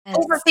Yes.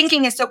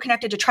 Overthinking is so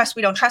connected to trust.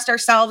 We don't trust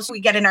ourselves.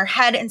 We get in our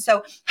head. And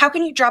so how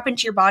can you drop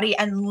into your body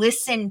and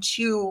listen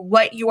to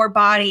what your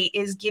body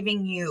is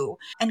giving you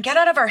and get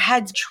out of our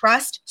heads?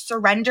 Trust,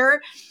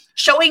 surrender,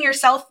 showing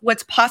yourself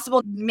what's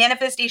possible.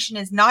 Manifestation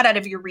is not out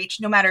of your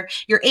reach, no matter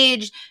your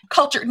age,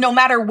 culture, no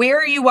matter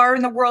where you are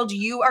in the world,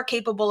 you are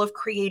capable of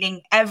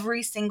creating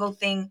every single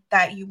thing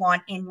that you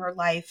want in your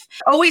life.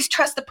 Always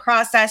trust the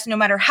process, no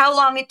matter how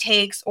long it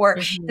takes or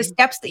the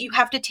steps that you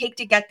have to take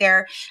to get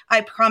there.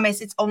 I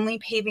promise it's only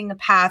paving the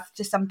path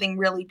to something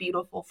really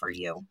beautiful for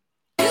you.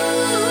 Queens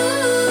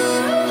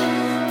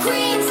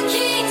and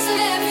kings of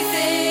everything.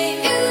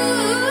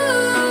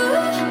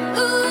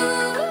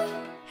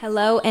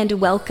 Hello and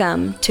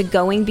welcome to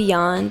Going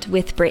Beyond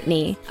with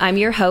Brittany. I'm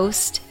your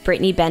host,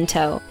 Brittany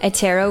Bento, a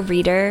tarot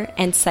reader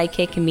and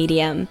psychic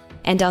medium.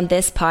 And on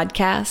this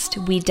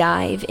podcast, we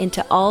dive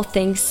into all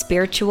things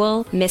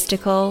spiritual,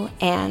 mystical,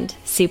 and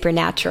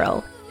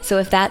supernatural. So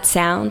if that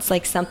sounds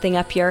like something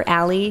up your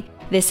alley,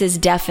 this is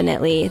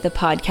definitely the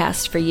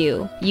podcast for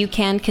you. You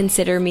can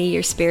consider me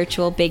your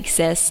spiritual big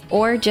sis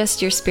or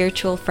just your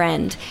spiritual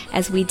friend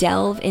as we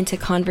delve into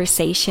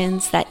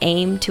conversations that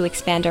aim to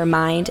expand our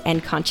mind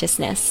and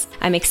consciousness.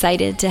 I'm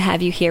excited to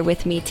have you here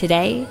with me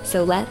today,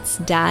 so let's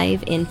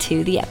dive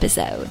into the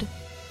episode.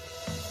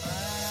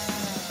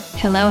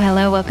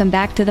 Hello, welcome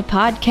back to the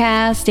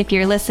podcast. If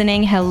you're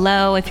listening,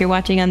 hello. If you're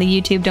watching on the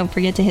YouTube, don't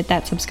forget to hit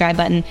that subscribe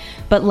button.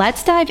 But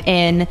let's dive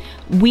in.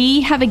 We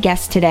have a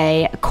guest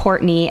today,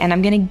 Courtney, and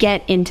I'm going to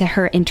get into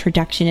her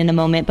introduction in a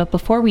moment. But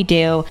before we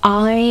do,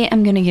 I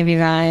am going to give you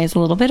guys a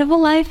little bit of a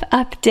life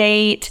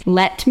update.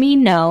 Let me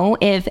know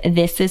if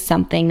this is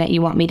something that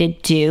you want me to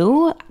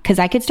do, because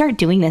I could start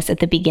doing this at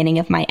the beginning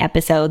of my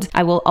episodes.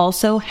 I will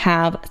also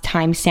have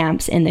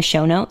timestamps in the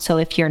show notes. So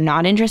if you're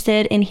not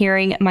interested in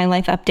hearing my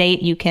life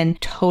update, you can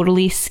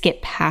totally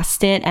skip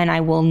past it and I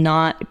will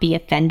not be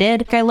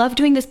offended. I love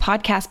doing this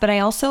podcast, but I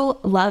also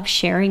love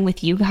sharing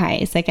with you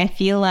guys. I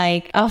feel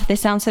like, oh,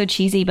 this sounds so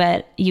cheesy,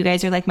 but you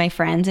guys are like my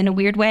friends in a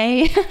weird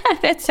way.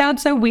 That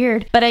sounds so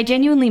weird, but I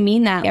genuinely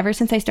mean that. Ever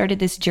since I started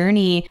this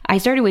journey, I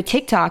started with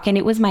TikTok and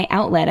it was my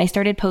outlet. I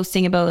started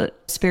posting about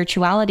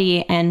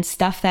spirituality and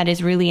stuff that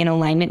is really in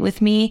alignment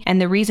with me. And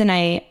the reason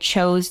I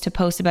chose to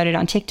post about it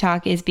on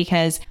TikTok is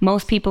because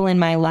most people in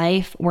my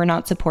life were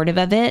not supportive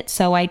of it.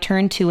 So I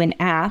turned to an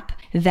app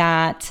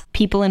that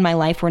people in my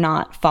life were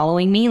not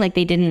following me. Like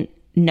they didn't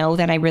know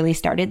that I really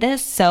started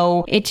this.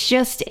 So it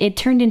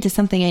turned into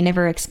something I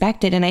never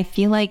expected. And I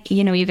feel like,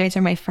 you guys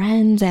are my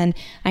friends and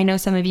I know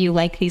some of you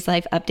like these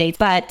life updates,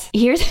 but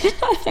here's,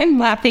 I'm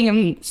laughing,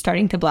 I'm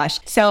starting to blush.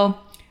 So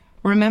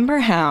remember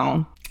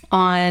how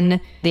on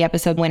the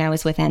episode when I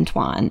was with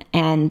Antoine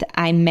and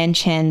I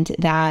mentioned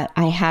that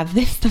I have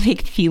this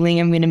feeling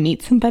I'm going to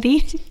meet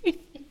somebody?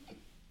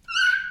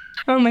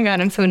 Oh my God,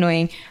 I'm so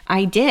annoying.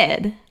 I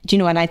did. Do you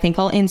know what? I think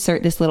I'll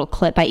insert this little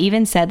clip. I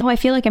even said, I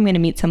feel like I'm going to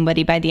meet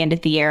somebody by the end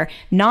of the year,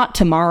 not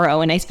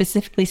tomorrow. And I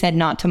specifically said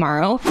not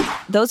tomorrow.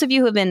 Those of you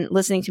who have been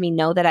listening to me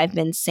know that I've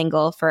been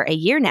single for a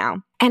year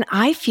now. And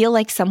I feel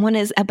like someone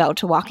is about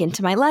to walk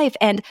into my life.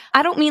 And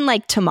I don't mean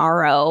like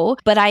tomorrow,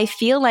 but I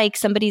feel like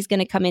somebody's going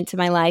to come into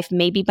my life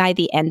maybe by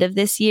the end of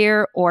this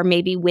year or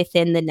maybe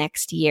within the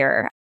next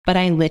year. But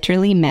I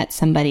literally met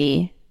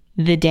somebody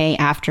the day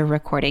after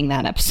recording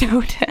that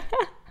episode.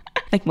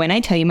 Like when I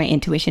tell you my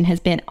intuition has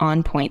been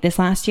on point this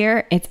last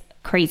year, it's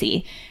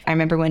crazy. I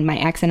remember when my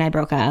ex and I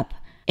broke up,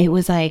 it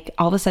was like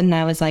all of a sudden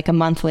I was like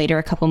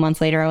a couple months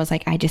later, I was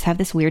like, I just have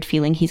this weird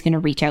feeling he's going to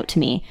reach out to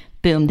me.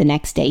 Boom, the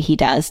next day he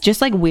does.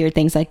 Just like weird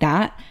things like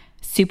that.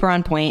 Super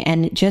on point.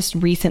 And just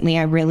recently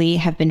I really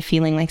have been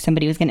feeling like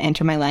somebody was going to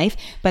enter my life,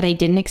 but I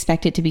didn't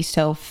expect it to be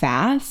so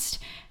fast.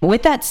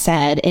 With that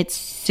said, it's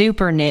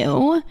super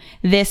new.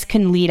 This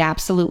can lead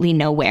absolutely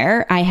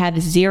nowhere. I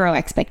have zero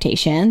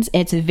expectations.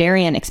 It's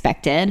very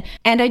unexpected.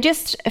 And I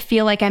just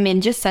feel like I'm in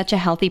just such a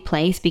healthy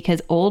place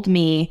because old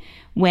me,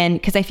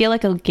 because I feel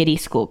like a giddy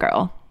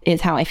schoolgirl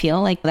is how I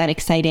feel, like that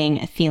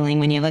exciting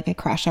feeling when you have like a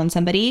crush on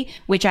somebody,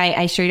 which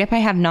I straight up, I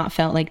have not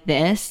felt like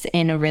this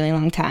in a really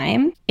long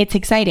time. It's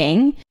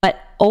exciting, but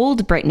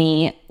old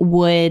Brittany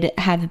would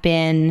have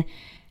been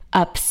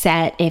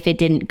upset if it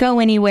didn't go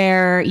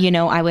anywhere.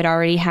 I would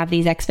already have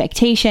these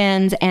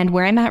expectations, and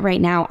where I'm at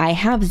right now, I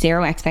have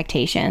zero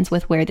expectations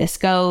with where this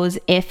goes.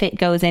 If it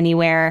goes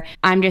anywhere,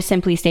 I'm just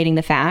simply stating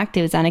the fact.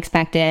 It was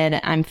unexpected.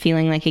 I'm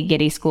feeling like a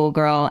giddy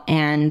schoolgirl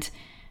and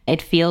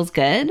it feels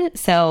good.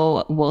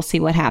 So we'll see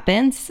what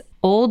happens.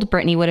 Old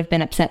Brittany would have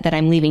been upset that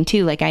I'm leaving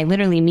too. Like I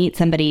literally meet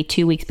somebody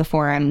 2 weeks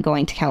before I'm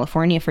going to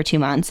California for 2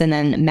 months and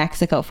then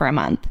Mexico for a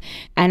month.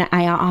 And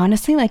I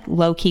honestly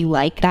low-key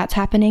like that's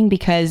happening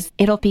because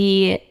it'll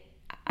be,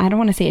 I don't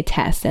want to say a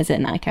test as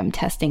in like I'm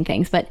testing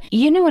things, but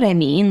you know what I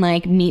mean?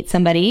 Like meet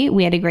somebody,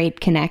 we had a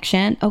great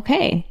connection.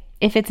 Okay.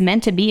 If it's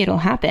meant to be, it'll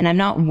happen. I'm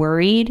not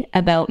worried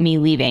about me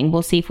leaving.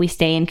 We'll see if we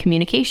stay in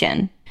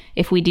communication.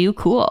 If we do,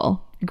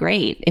 cool,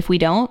 great. If we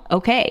don't,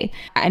 okay.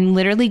 I'm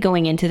literally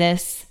going into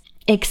this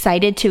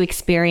excited to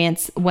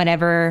experience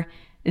whatever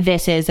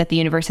this is that the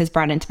universe has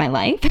brought into my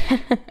life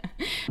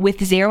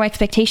with zero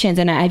expectations.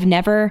 And I've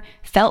never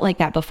felt like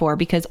that before,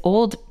 because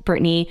old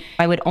Brittany,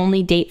 I would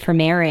only date for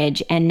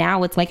marriage. And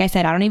now it's like I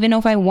said, I don't even know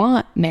if I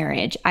want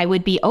marriage. I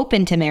would be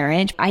open to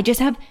marriage. I just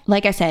have,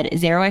 like I said,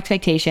 zero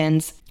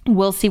expectations.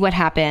 We'll see what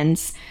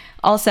happens.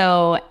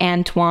 Also,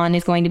 Antoine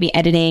is going to be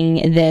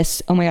editing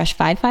this, oh my gosh,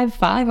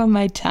 555 on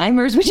my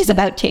timers, which is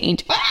about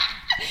change.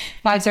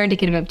 Fives are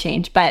indicative of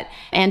change. But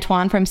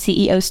Antoine from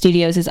CEO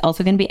Studios is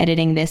also going to be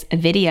editing this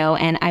video.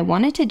 And I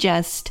wanted to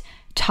just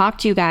talk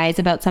to you guys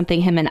about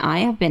something him and I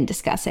have been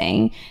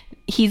discussing.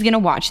 He's going to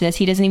watch this.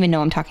 He doesn't even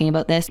know I'm talking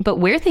about this, but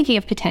we're thinking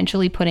of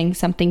potentially putting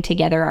something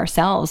together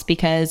ourselves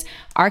because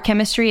our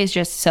chemistry is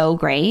just so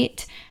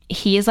great.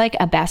 He is like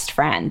a best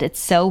friend. It's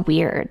so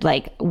weird.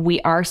 Like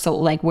we're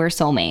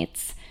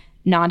soulmates,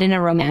 not in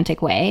a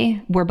romantic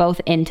way. We're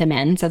both into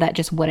men, so that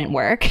just wouldn't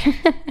work.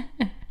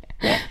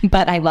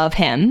 But I love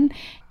him.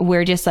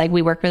 We're just like,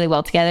 we work really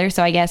well together.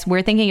 So I guess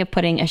we're thinking of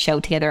putting a show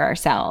together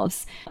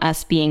ourselves,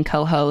 us being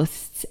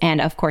co-hosts.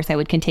 And of course I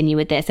would continue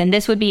with this. And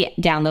this would be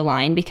down the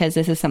line because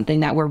this is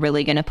something that we're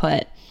really going to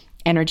put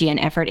energy and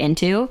effort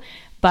into.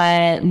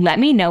 But let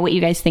me know what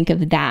you guys think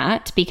of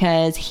that,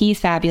 because he's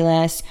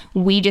fabulous.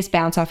 We just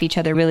bounce off each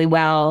other really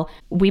well.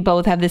 We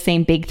both have the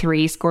same big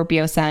three: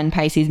 Scorpio sun,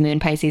 Pisces moon,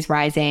 Pisces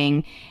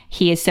rising.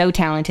 He is so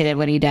talented at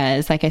what he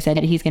does. Like I said,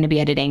 he's going to be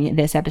editing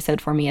this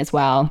episode for me as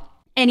well.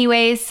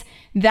 Anyways,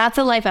 that's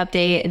a life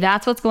update.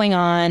 That's what's going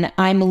on.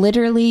 I'm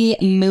literally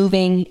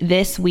moving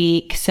this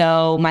week,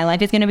 so my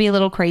life is going to be a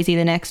little crazy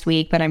the next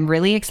week, but I'm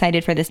really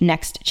excited for this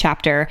next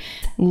chapter.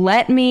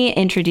 Let me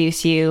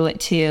introduce you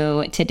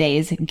to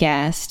today's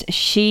guest.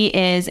 She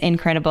is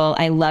incredible.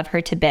 I love her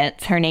to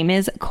bits. Her name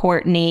is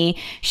Courtney.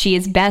 She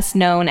is best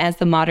known as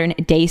the modern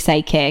day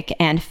psychic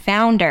and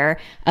founder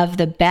of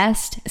the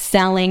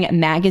best-selling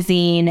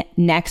magazine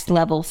Next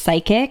Level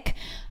Psychic.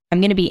 I'm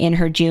going to be in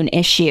her June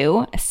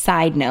issue,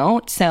 side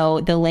note.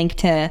 So the link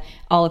to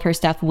all of her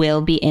stuff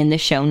will be in the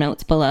show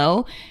notes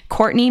below.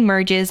 Courtney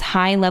merges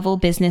high-level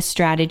business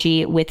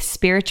strategy with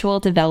spiritual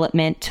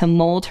development to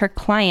mold her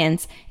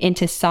clients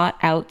into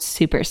sought-out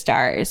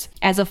superstars.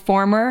 As a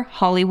former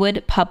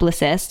Hollywood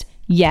publicist,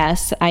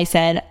 yes, I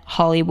said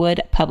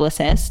Hollywood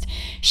publicist,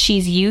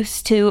 she's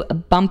used to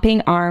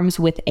bumping arms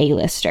with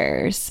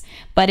A-listers.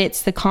 But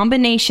it's the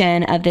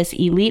combination of this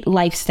elite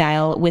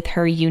lifestyle with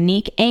her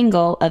unique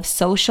angle of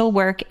social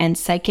work and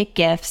psychic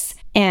gifts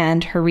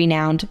and her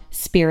renowned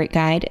spirit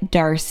guide,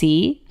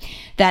 Darcy,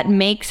 that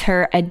makes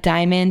her a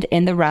diamond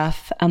in the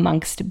rough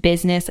amongst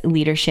business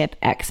leadership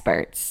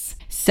experts.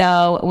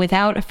 So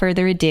without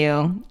further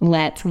ado,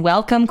 let's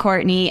welcome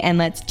Courtney and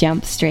let's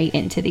jump straight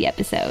into the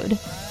episode.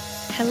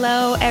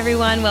 Hello,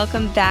 everyone.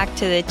 Welcome back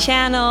to the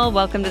channel.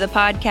 Welcome to the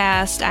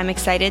podcast. I'm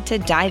excited to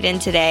dive in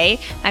today.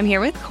 I'm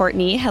here with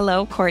Courtney.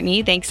 Hello,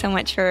 Courtney. Thanks so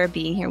much for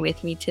being here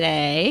with me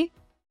today.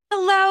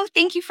 Hello.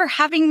 Thank you for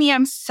having me.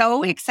 I'm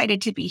so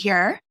excited to be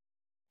here.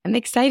 I'm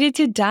excited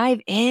to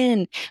dive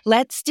in.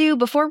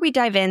 Before we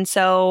dive in,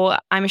 so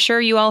I'm sure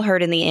you all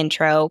heard in the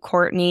intro,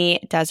 Courtney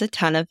does a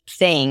ton of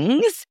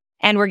things,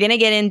 and we're going to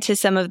get into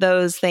some of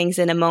those things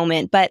in a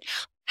moment. But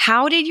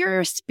how did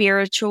your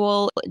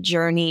spiritual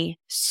journey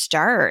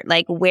start?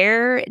 Like,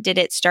 where did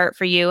it start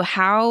for you?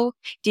 How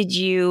did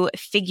you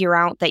figure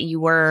out that you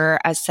were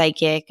a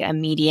psychic, a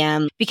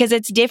medium? Because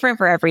it's different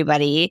for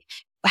everybody.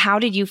 How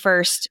did you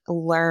first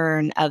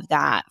learn of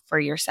that for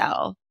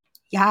yourself?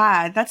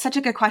 Yeah, that's such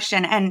a good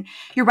question. And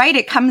you're right.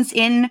 It comes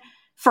in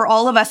for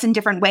all of us in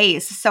different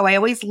ways. So I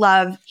always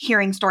love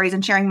hearing stories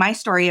and sharing my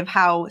story of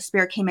how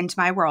spirit came into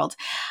my world.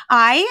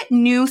 I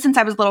knew since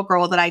I was a little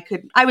girl that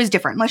I was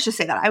different. Let's just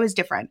say that I was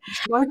different.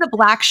 I was the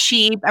black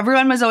sheep.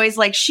 Everyone was always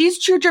like,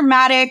 she's too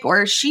dramatic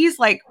or she's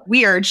like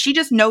weird. She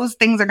just knows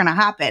things are going to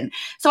happen.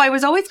 So I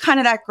was always kind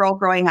of that girl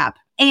growing up.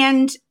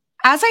 And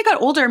as I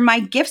got older, my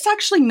gifts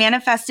actually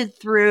manifested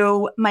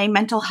through my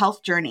mental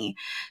health journey.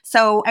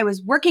 So I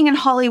was working in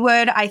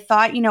Hollywood. I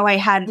thought, I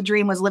had the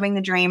dream, was living the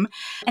dream,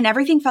 and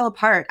everything fell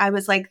apart. I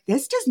was like,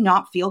 this does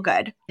not feel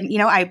good. And,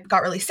 I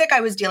got really sick.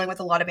 I was dealing with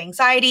a lot of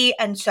anxiety.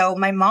 And so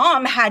my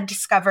mom had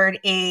discovered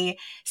a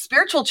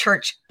spiritual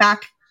church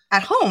back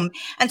at home.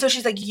 And so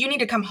she's like, you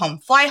need to come home,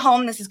 fly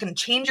home. This is going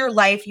to change your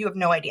life. You have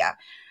no idea.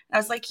 And I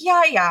was like,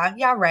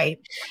 yeah, right.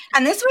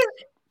 And this was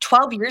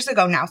 12 years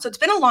ago now. So it's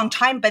been a long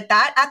time, but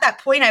at that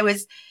point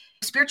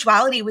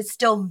spirituality was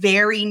still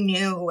very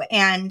new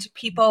and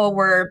people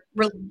were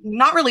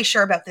not really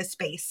sure about this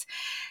space.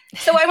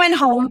 So I went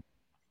home,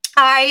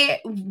 I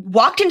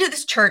walked into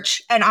this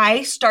church and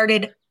I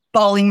started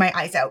bawling my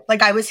eyes out.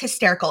 Like I was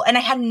hysterical and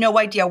I had no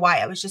idea why.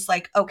 I was just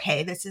like,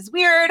 okay, this is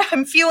weird.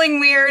 I'm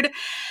feeling weird.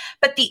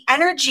 But the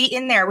energy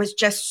in there was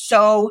just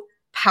so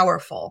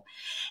powerful.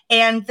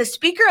 And the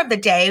speaker of the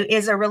day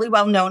is a really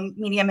well-known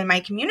medium in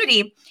my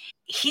community.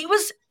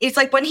 It's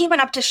like when he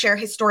went up to share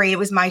his story, it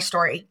was my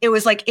story. It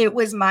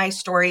was my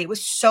story. It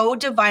was so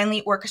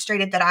divinely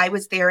orchestrated that I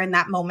was there in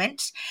that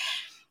moment.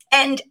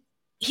 And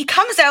he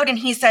comes out and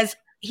he says,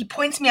 he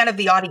points me out of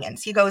the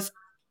audience. He goes,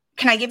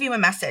 can I give you a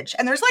message?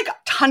 And there's like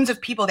tons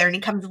of people there. And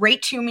he comes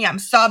right to me. I'm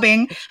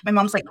sobbing. My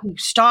mom's like, can you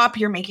stop?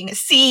 You're making a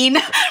scene.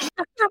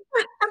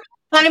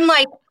 I'm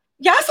like,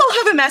 yes,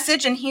 I'll have a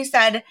message. And he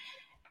said,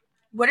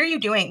 what are you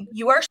doing?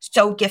 You are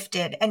so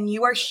gifted and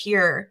you are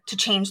here to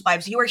change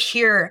lives. You are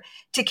here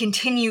to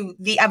continue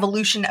the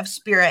evolution of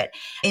spirit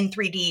in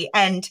 3D.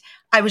 And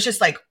I was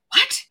just like,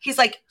 what? He's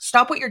like,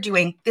 stop what you're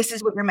doing. This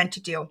is what you're meant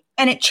to do.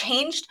 And it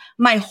changed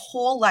my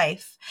whole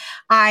life.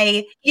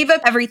 I gave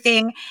up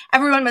everything.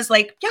 Everyone was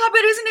like, yeah,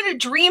 but isn't it a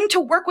dream to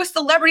work with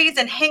celebrities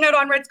and hang out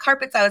on red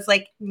carpets? I was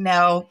like,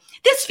 no,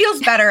 this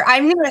feels better.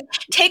 I'm going to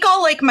take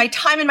all like my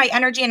time and my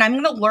energy and I'm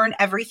going to learn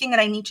everything that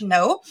I need to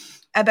know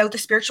about the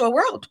spiritual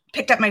world.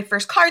 Picked up my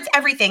first cards,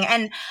 everything.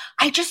 And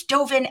I just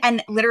dove in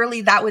and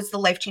literally that was the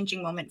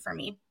life-changing moment for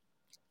me.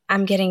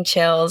 I'm getting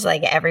chills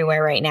like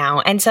everywhere right now.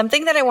 And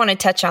something that I want to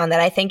touch on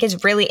that I think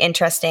is really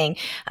interesting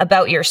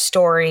about your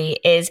story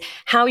is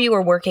how you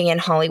were working in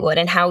Hollywood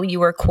and how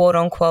you were quote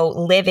unquote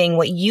living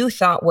what you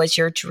thought was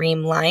your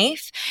dream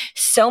life.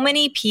 So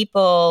many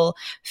people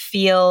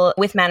feel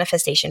with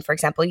manifestation, for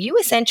example, you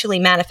essentially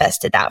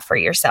manifested that for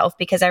yourself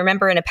because I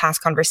remember in a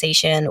past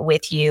conversation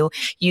with you,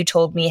 you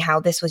told me how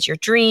this was your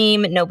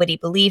dream. Nobody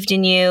believed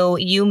in you.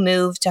 You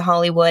moved to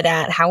Hollywood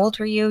at how old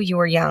were you? You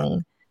were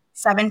young.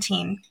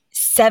 17.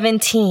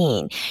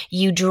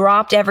 You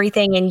dropped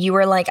everything and you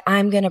were like,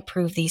 I'm going to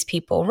prove these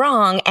people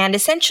wrong. And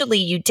essentially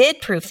you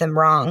did prove them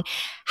wrong.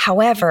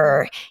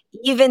 However,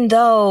 even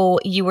though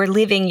you were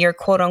living your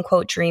quote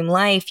unquote dream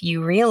life,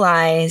 you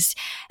realized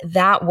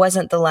that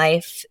wasn't the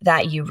life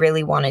that you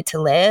really wanted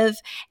to live.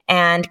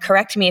 And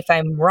correct me if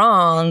I'm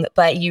wrong,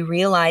 but you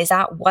realize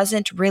that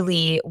wasn't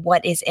really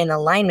what is in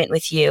alignment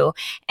with you.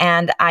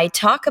 And I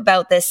talk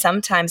about this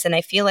sometimes, and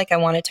I feel like I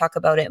want to talk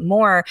about it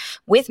more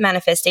with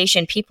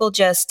manifestation. People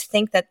just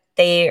think that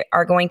they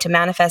are going to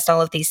manifest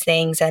all of these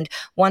things. And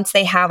once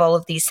they have all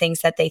of these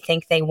things that they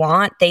think they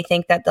want, they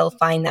think that they'll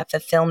find that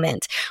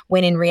fulfillment.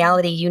 When in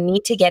reality, you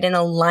need to get in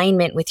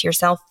alignment with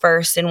yourself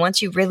first. And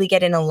once you really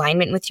get in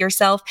alignment with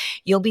yourself,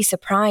 you'll be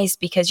surprised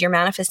because your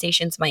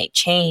manifestations might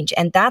change.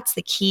 And that's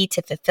the key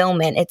to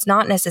fulfillment. It's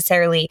not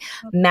necessarily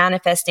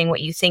manifesting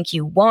what you think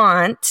you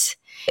want.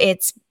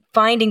 It's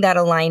finding that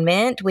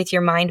alignment with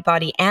your mind,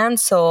 body, and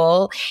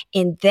soul.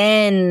 And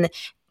then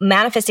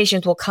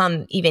manifestations will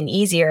come even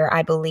easier,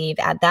 I believe,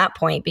 at that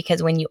point,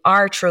 because when you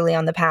are truly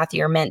on the path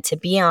you're meant to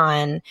be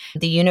on,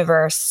 the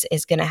universe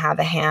is going to have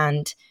a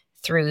hand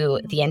through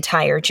the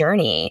entire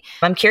journey.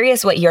 I'm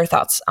curious what your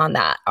thoughts on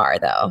that are,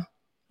 though.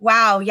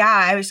 Wow. Yeah,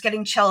 I was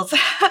getting chills.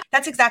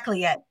 That's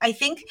exactly it. I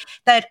think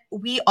that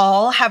we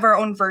all have our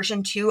own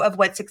version too of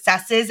what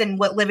success is and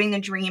what living the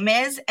dream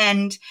is.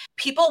 And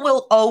people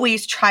will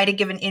always try to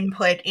give an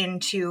input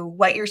into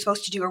what you're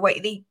supposed to do or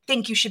what they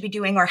think you should be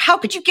doing, or how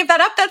could you give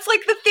that up? That's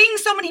like the thing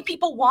so many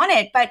people want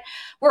it, but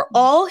we're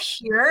all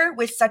here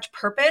with such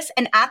purpose.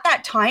 And at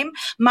that time,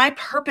 my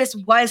purpose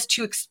was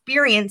to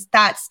experience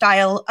that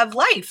style of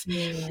life.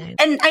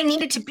 And I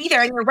needed to be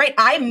there. And you're right.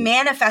 I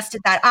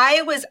manifested that.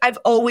 I've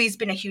always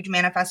been a huge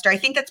manifester. I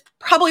think that's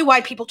probably why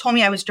people told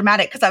me I was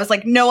dramatic, because I was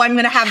like, no, I'm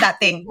going to have that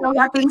thing. No,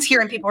 that thing's here.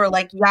 And people were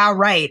like, yeah,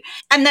 right.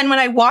 And then when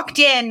I walked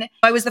in,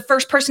 I was the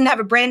first person to have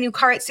a brand new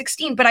car at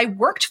 16, but I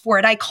worked for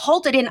it. I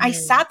called it in. I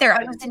sat there.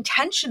 I was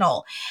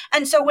intentional.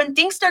 And so when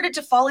things started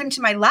to fall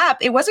into my lap,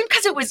 it wasn't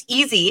because it was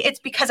easy. It's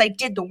because I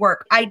did the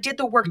work. I did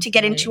the work to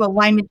get into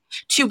alignment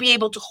to be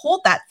able to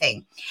hold that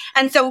thing.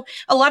 And so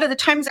a lot of the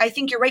times I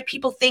think you're right.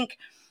 People think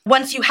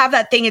once you have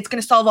that thing, it's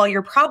going to solve all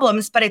your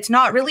problems, but it's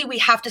not really. We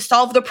have to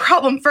solve the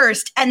problem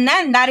first. And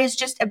then that is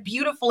just a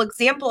beautiful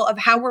example of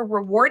how we're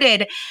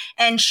rewarded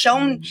and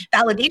shown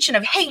validation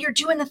of, hey, you're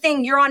doing the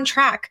thing, you're on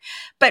track.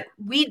 But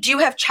we do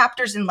have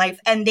chapters in life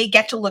and they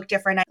get to look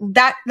different.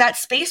 That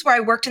space where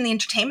I worked in the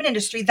entertainment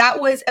industry, that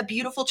was a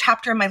beautiful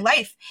chapter in my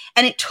life.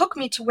 And it took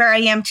me to where I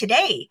am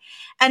today.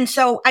 And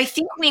so I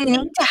think we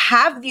need to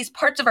have these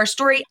parts of our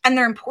story, and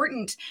they're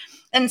important.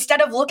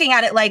 Instead of looking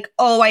at it like,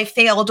 oh, I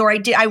failed, or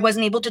I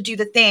wasn't able to do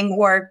the thing,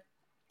 or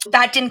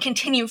that didn't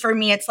continue for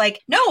me. It's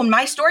like, no,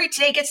 my story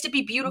today gets to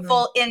be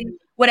beautiful in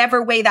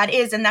whatever way that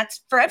is. And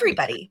that's for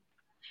everybody.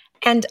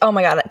 And oh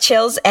my God,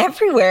 chills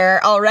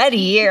everywhere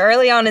already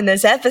early on in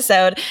this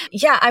episode.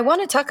 Yeah, I want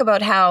to talk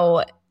about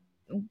how,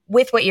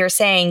 with what you're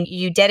saying,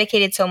 you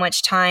dedicated so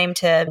much time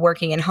to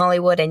working in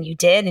Hollywood, and you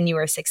did, and you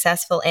were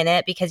successful in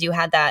it because you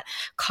had that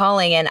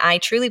calling. And I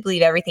truly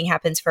believe everything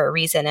happens for a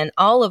reason. And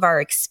all of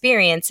our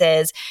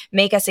experiences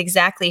make us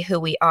exactly who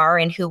we are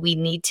and who we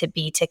need to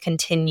be to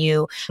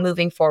continue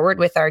moving forward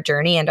with our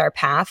journey and our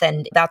path.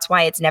 And that's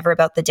why it's never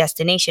about the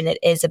destination. It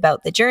is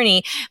about the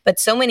journey. But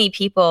so many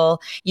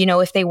people,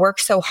 if they work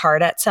so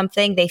hard at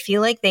something, they feel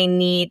like they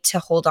need to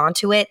hold on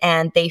to it,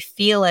 and they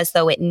feel as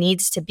though it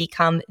needs to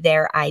become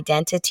their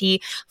identity.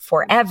 reality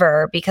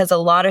forever, because a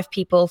lot of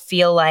people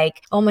feel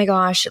like, oh my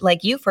gosh,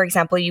 like you, for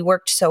example, you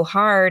worked so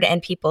hard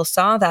and people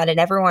saw that, and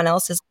everyone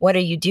else is, what are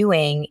you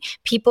doing?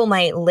 People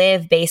might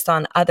live based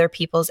on other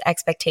people's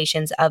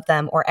expectations of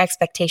them, or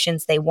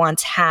expectations they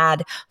once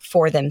had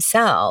for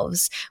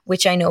themselves,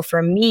 which I know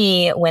for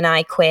me, when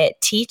I quit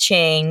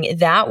teaching,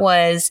 that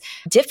was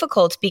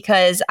difficult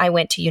because I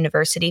went to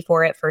university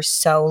for it for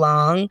so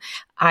long.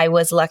 I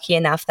was lucky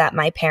enough that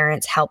my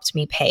parents helped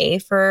me pay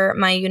for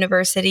my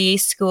university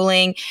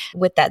schooling.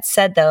 With that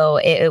said, though,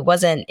 it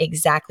wasn't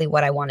exactly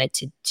what I wanted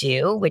to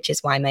do, which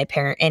is why my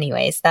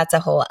anyways, that's a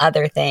whole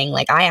other thing.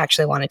 Like, I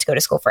actually wanted to go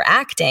to school for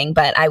acting,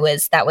 but I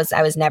was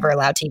never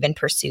allowed to even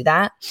pursue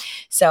that.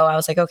 So I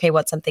was like, okay,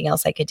 what's something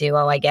else I could do?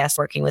 Oh, I guess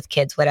working with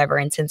kids, whatever.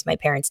 And since my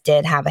parents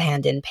did have a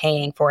hand in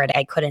paying for it,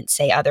 I couldn't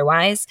say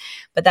otherwise.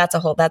 But that's a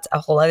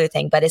whole other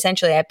thing. But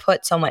essentially, I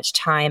put so much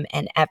time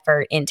and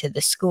effort into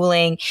the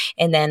schooling,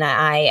 and then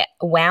I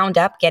wound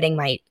up getting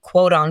my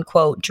quote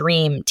unquote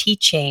dream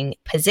teaching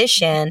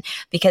position,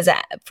 because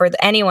for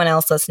anyone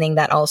else listening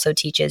that also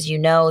teaches, you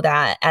know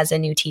that as a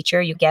new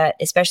teacher, you get,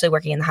 especially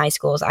working in the high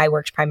schools, I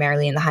worked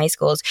primarily in the high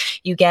schools,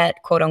 you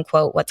get quote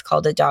unquote what's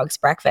called a dog's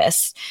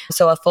breakfast.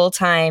 So a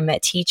full-time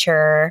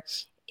teacher,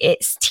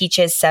 it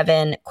teaches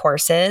 7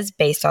 courses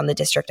based on the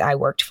district I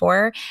worked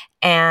for,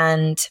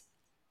 and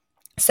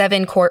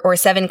 7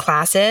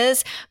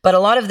 classes. But a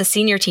lot of the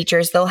senior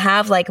teachers, they'll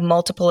have like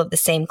multiple of the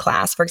same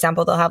class. For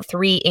example, they'll have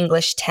 3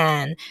 English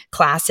 10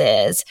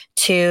 classes,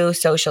 2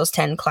 socials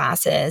 10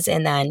 classes.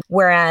 And then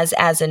whereas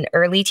as an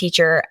early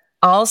teacher,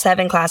 all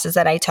 7 classes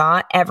that I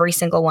taught, every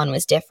single one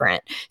was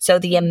different. So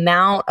the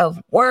amount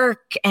of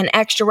work and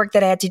extra work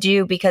that I had to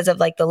do because of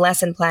like the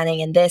lesson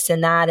planning and this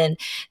and that, and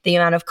the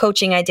amount of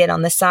coaching I did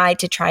on the side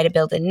to try to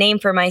build a name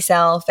for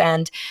myself.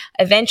 And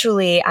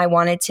eventually I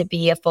wanted to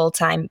be a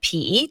full-time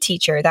PE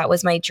teacher. That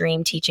was my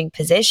dream teaching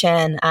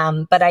position.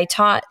 But I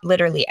taught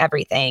literally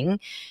everything.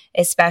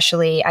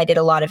 Especially, I did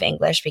a lot of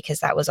English because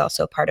that was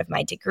also part of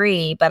my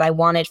degree, but I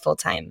wanted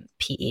full-time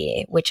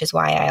PE, which is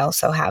why I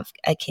also have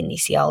a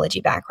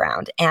kinesiology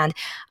background. And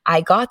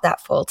I got that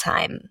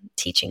full-time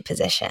teaching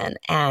position,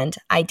 and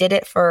I did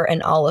it for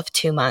an all of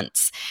 2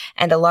 months.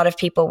 And a lot of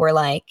people were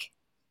like,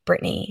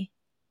 Brittany,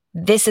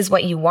 this is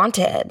what you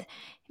wanted.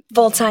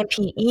 Full-time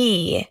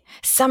PE,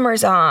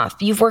 summers off.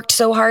 You've worked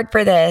so hard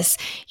for this.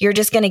 You're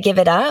just going to give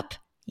it up?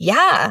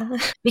 Yeah,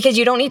 because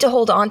you don't need to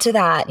hold on to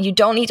that. You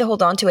don't need to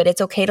hold on to it. It's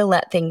okay to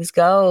let things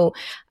go,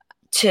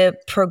 to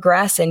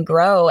progress and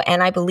grow.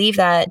 And I believe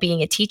that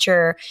being a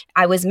teacher,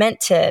 I was meant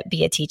to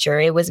be a teacher.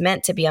 It was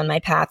meant to be on my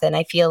path. And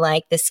I feel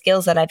like the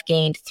skills that I've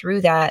gained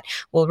through that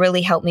will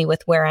really help me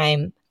with where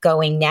I'm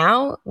going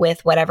now,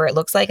 with whatever it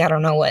looks like. I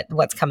don't know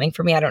what's coming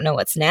for me. I don't know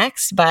what's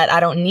next, but I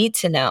don't need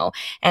to know.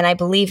 And I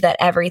believe that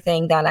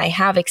everything that I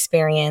have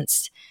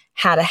experienced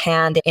had a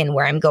hand in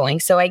where I'm going.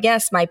 So I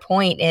guess my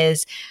point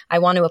is, I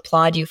want to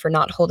applaud you for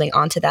not holding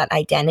on to that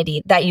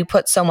identity that you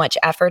put so much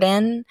effort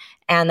in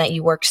and that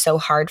you worked so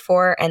hard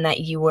for, and that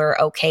you were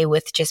okay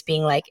with just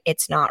being like,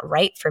 it's not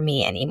right for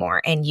me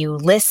anymore. And you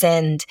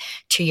listened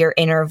to your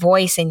inner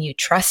voice and you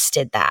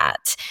trusted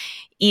that.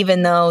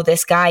 Even though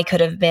this guy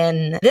could have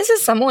been, this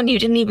is someone you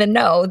didn't even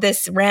know,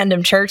 this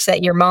random church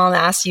that your mom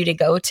asked you to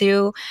go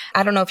to.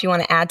 I don't know if you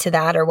want to add to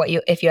that, or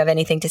if you have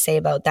anything to say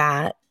about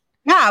that.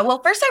 Yeah,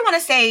 well, first I want to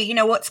say,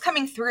 what's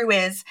coming through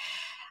is,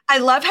 I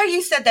love how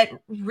you said that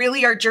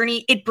really our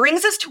journey, it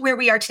brings us to where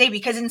we are today,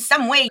 because in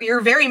some way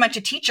you're very much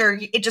a teacher.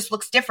 It just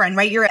looks different,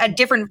 right? You're a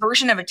different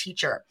version of a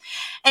teacher.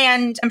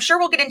 And I'm sure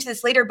we'll get into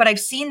this later, but I've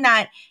seen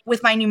that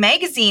with my new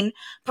magazine,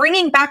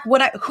 bringing back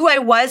who I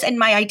was and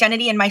my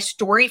identity and my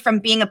story from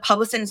being a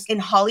publicist in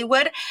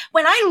Hollywood.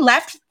 When I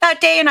left that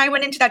day and I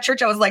went into that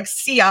church, I was like,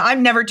 see ya,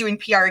 I'm never doing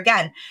PR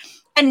again.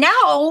 And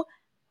now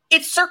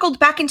it's circled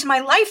back into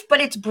my life,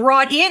 but it's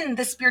brought in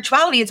the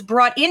spirituality. It's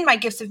brought in my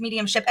gifts of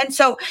mediumship. And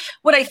so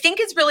what I think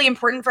is really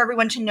important for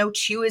everyone to know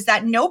too, is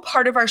that no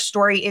part of our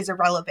story is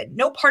irrelevant.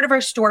 No part of our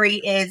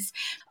story is,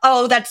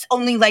 oh, that's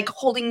only like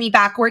holding me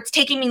back, or it's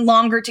taking me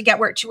longer to get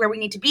to where we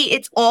need to be.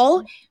 It's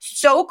all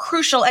so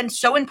crucial and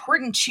so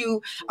important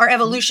to our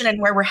evolution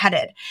and where we're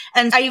headed.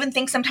 And I even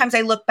think sometimes I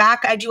look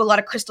back, I do a lot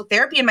of crystal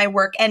therapy in my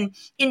work. And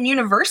in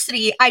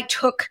university, I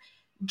took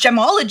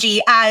gemology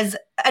as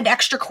an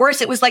extra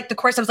course. It was like the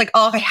course I was like,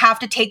 oh, I have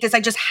to take this.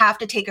 I just have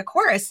to take a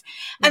course.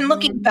 And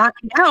looking back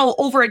now,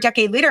 over a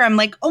decade later, I'm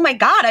like, oh my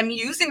God, I'm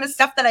using the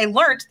stuff that I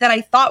learned that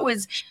I thought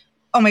was,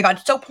 oh my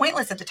God, so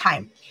pointless at the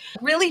time.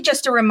 Really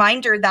just a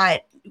reminder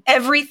that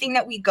everything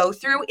that we go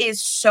through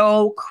is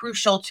so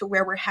crucial to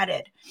where we're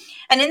headed.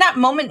 And in that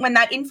moment, when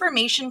that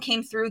information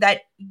came through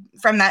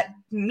from that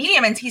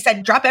medium, and he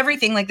said, drop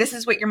everything, like this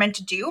is what you're meant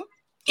to do.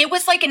 It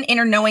was like an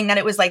inner knowing that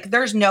it was like,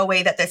 there's no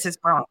way that this is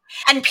wrong.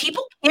 And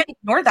people can't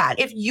ignore that.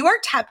 If you are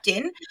tapped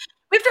in,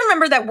 We have to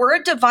remember that we're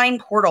a divine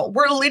portal.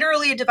 We're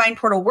literally a divine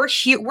portal. We're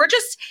here. We're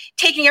just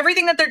taking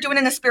everything that they're doing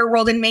in the spirit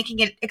world and making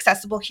it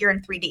accessible here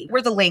in 3D.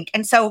 We're the link.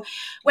 And so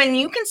when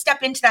you can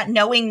step into that,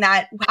 knowing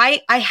that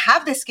I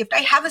have this gift, I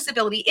have this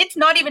ability, it's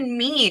not even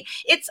me.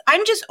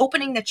 I'm just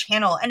opening the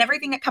channel, and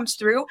everything that comes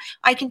through,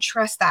 I can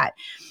trust that.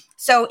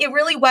 So it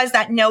really was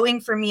that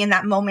knowing for me in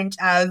that moment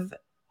of,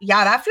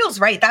 yeah, that feels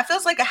right. That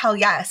feels like a hell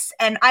yes.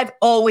 And I've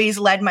always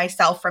led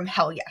myself from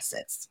hell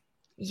yeses.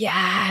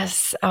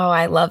 Yes. Oh,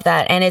 I love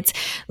that. And it's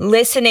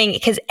listening,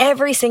 because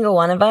every single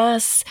one of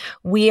us,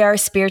 we are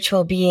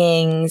spiritual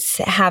beings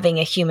having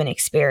a human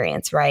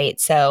experience, right?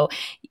 So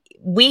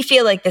we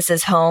feel like this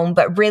is home,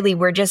 but really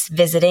we're just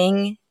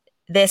visiting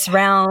this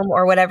realm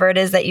or whatever it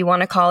is that you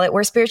want to call it.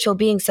 We're spiritual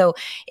beings. So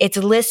it's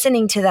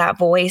listening to that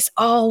voice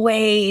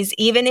always,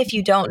 even if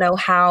you don't know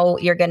how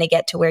you're going to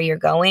get to where you're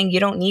going, you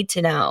don't need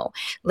to know.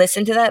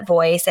 Listen to that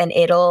voice and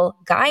it'll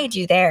guide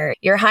you there.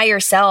 Your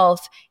higher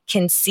self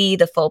can see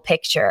the full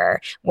picture.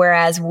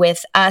 Whereas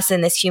with us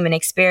in this human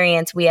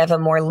experience, we have a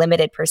more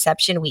limited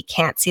perception. We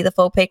can't see the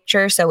full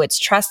picture. So it's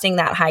trusting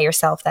that higher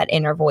self, that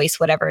inner voice,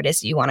 whatever it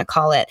is you want to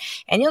call it,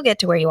 and you'll get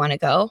to where you want to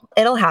go.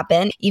 It'll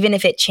happen, even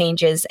if it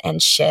changes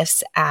and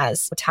shifts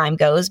as time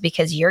goes,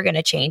 because you're going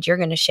to change, you're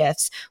going to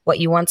shift. What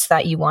you once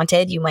thought you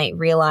wanted, you might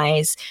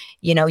realize,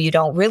 you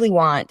don't really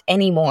want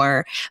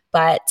anymore.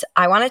 But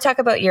I want to talk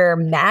about your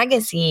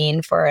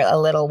magazine for a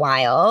little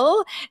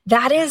while.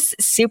 That is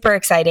super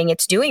exciting.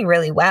 It's doing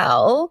really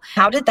well.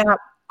 How did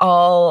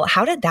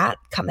that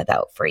come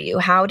about for you?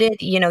 How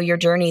did, your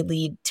journey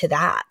lead to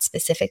that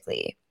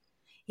specifically?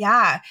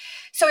 Yeah.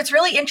 So it's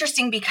really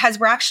interesting because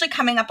we're actually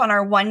coming up on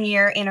our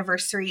 1-year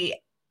anniversary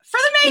for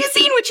the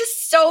magazine, which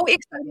is so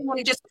exciting. And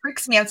it just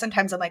freaks me out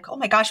sometimes. I'm like, oh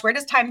my gosh, where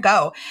does time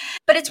go?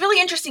 But it's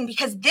really interesting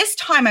because this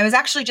time, I was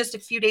actually just a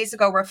few days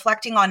ago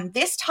reflecting on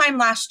this time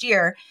last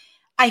year,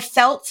 I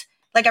felt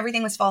like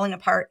everything was falling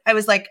apart. I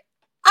was like,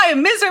 I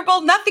am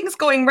miserable. Nothing's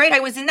going right. I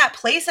was in that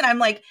place and I'm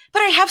like,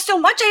 but I have so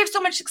much. I have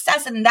so much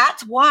success. And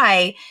that's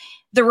why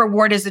the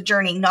reward is the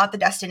journey, not the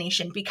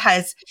destination.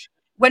 Because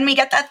when we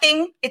get that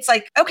thing, it's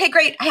like, okay,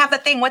 great. I have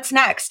that thing. What's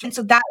next? And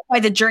so that's why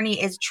the journey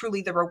is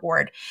truly the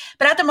reward.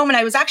 But at the moment,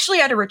 I was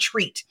actually at a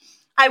retreat.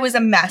 I was a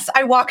mess.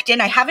 I walked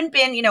in. I haven't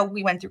been,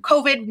 we went through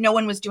COVID. No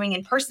one was doing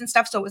in-person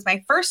stuff. So it was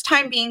my first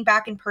time being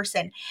back in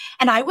person.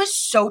 And I was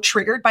so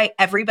triggered by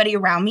everybody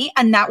around me.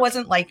 And that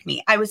wasn't like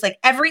me. I was like,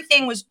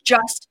 everything was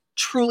just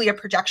truly a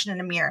projection in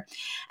a mirror.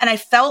 And I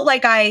felt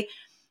like I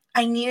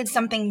needed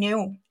something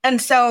new.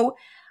 And so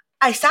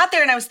I sat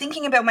there and I was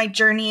thinking about my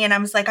journey and I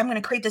was like, I'm going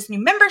to create this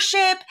new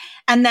membership.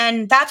 And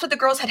then that's what the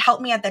girls had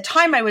helped me at the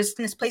time. I was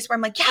in this place where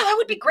I'm like, yeah, that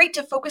would be great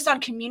to focus on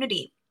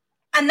community.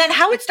 And then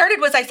how it started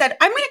was I said,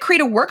 I'm going to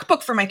create a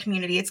workbook for my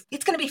community.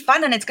 It's going to be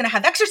fun and it's going to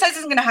have exercises.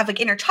 It's going to have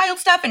like inner child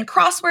stuff and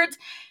crosswords.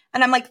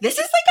 And I'm like, this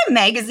is like a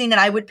magazine that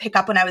I would pick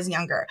up when I was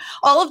younger.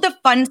 All of the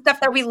fun stuff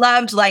that we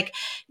loved, like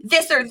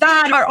this or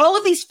that, or all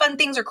of these fun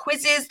things or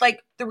quizzes.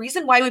 Like the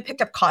reason why we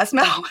picked up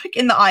Cosmo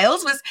in the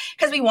aisles was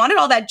because we wanted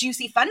all that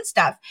juicy fun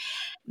stuff.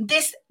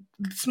 This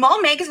small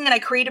magazine that I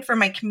created for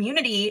my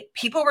community,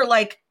 people were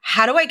like,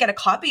 how do I get a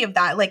copy of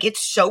that? Like,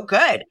 it's so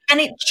good. And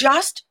it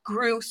just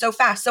grew so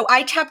fast. So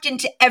I tapped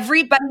into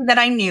everybody that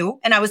I knew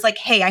and I was like,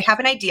 hey, I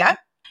have an idea.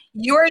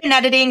 You're in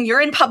editing,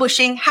 you're in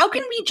publishing. How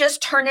can we just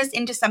turn this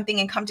into something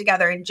and come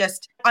together and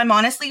I'm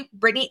honestly,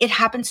 Brittany, it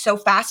happened so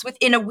fast.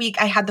 Within a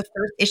week, I had the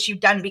first issue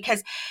done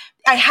because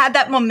I had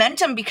that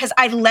momentum because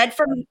I led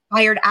from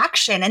inspired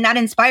action. And that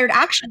inspired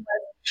action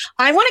was,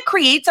 I want to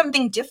create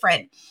something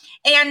different.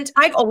 And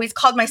I've always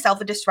called myself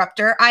a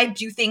disruptor. I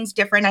do things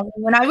different.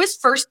 When I was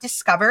first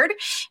discovered,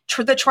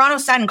 the Toronto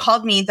Sun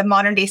called me the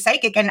modern day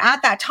psychic. And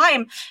at that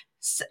time,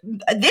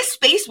 this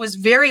space was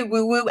very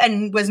woo-woo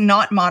and was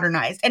not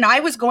modernized. And I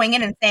was going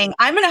in and saying,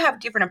 I'm going to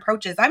have different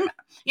approaches.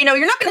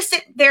 You're not going to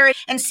sit there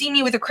and see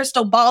me with a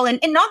crystal ball. And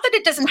not that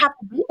it doesn't have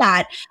to be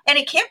that. And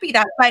it can't be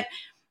that. But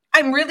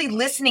I'm really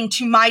listening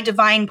to my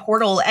divine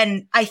portal.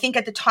 And I think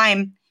at the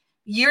time,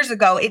 years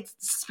ago,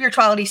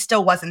 spirituality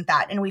still wasn't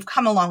that. And we've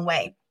come a long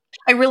way.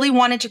 I really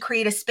wanted to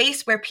create a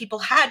space where people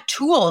had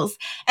tools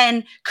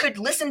and could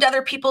listen to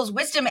other people's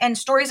wisdom and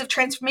stories of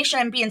transformation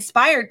and be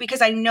inspired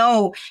because I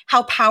know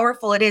how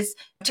powerful it is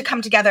to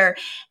come together.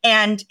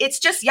 And it's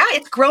just,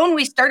 it's grown.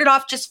 We started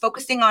off just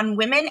focusing on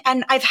women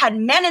and I've had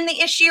men in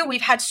the issue.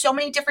 We've had so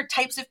many different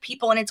types of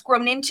people and it's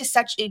grown into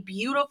such a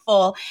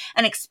beautiful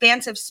and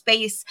expansive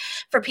space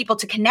for people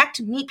to connect,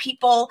 meet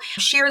people,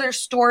 share their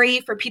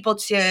story, for people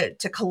to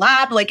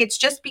collab. Like it's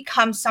just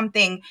become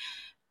something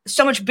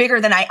so much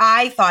bigger than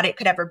I thought it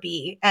could ever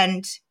be.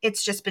 And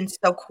it's just been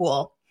so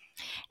cool.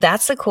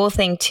 That's the cool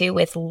thing too,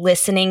 with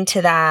listening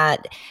to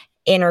that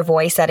inner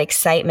voice, that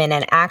excitement,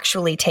 and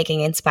actually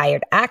taking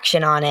inspired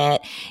action on it.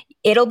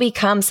 It'll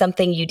become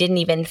something you didn't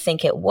even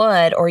think it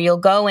would, or you'll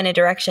go in a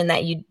direction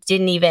that you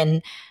didn't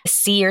even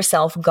see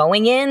yourself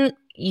going in.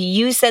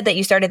 You said that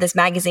you started this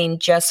magazine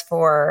just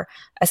for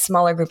a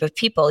smaller group of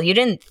people. You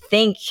didn't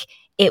think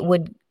it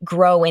would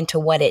grow into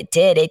what it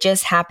did. It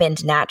just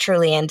happened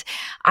naturally. And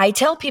I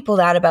tell people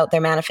that about their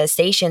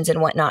manifestations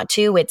and whatnot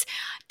too. It's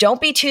don't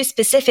be too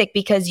specific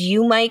because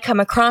you might come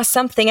across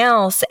something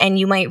else and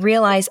you might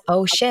realize,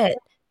 oh shit,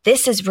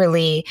 this is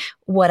really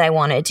what I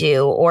want to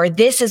do, or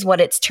this is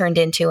what it's turned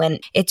into. And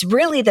it's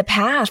really the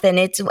path. And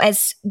it's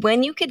as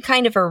when you could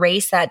kind of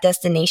erase that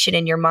destination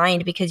in your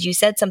mind, because you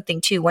said something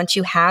too, once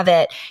you have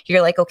it,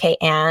 you're like, okay,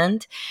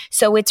 and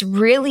so it's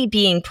really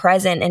being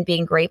present and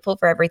being grateful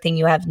for everything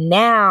you have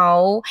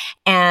now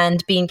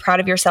and being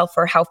proud of yourself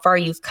for how far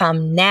you've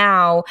come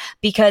now.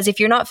 Because if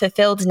you're not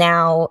fulfilled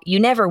now, you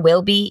never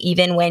will be,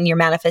 even when your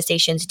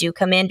manifestations do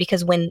come in,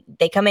 because when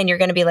they come in, you're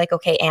going to be like,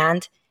 okay,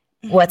 and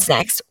what's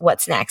next?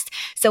 What's next?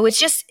 So it's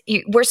just,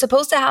 we're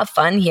supposed to have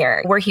fun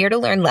here. We're here to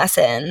learn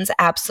lessons,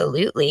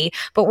 absolutely.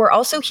 But we're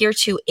also here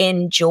to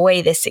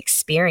enjoy this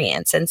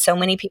experience. And so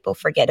many people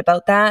forget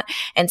about that.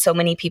 And so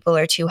many people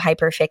are too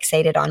hyper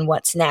fixated on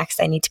what's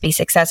next. I need to be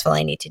successful.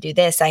 I need to do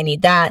this. I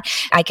need that.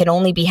 I can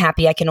only be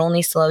happy. I can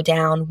only slow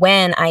down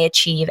when I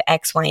achieve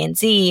X, Y, and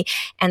Z.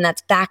 And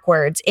that's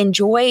backwards.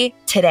 Enjoy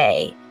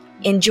today.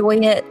 Enjoy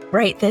it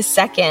right this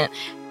second.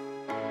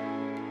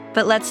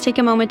 But let's take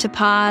a moment to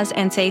pause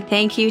and say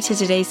thank you to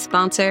today's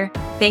sponsor.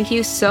 Thank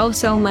you so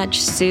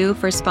much, Sue,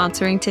 for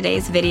sponsoring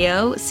today's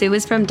video. Sue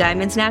is from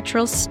Diamond's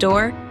Natural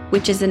Store,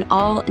 which is an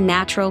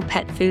all-natural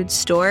pet food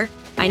store.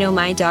 I know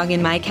my dog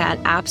and my cat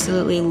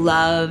absolutely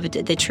loved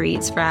the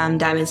treats from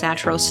Diamond's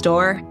Natural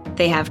Store.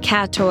 They have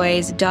cat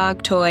toys,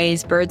 dog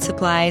toys, bird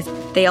supplies.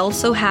 They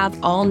also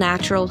have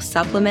all-natural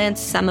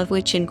supplements, some of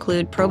which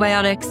include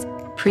probiotics,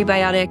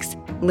 prebiotics,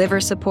 liver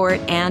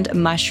support, and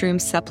mushroom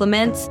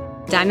supplements.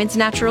 Diamond's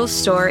Natural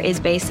Store is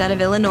based out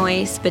of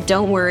Illinois, but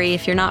don't worry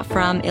if you're not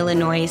from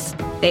Illinois.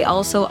 They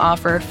also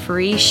offer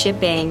free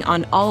shipping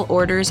on all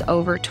orders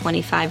over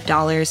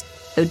 $25.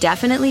 So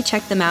definitely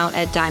check them out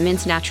at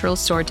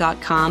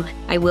diamondsnaturalstore.com.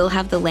 I will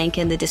have the link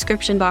in the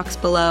description box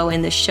below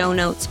and the show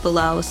notes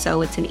below,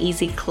 so it's an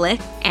easy click.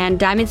 And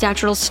Diamond's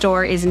Natural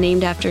Store is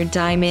named after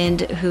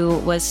Diamond, who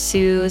was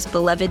Sue's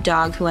beloved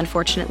dog who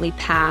unfortunately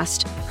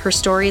passed. Her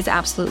story is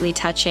absolutely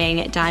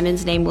touching.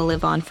 Diamond's name will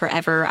live on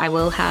forever. I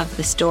will have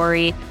the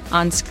story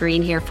on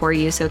screen here for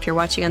you. So if you're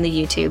watching on the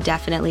YouTube,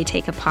 definitely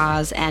take a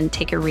pause and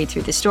take a read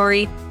through the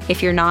story.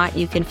 If you're not,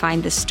 you can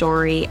find the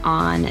story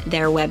on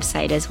their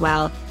website as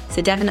well.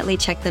 So definitely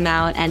check them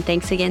out. And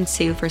thanks again,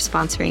 Sue, for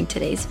sponsoring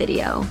today's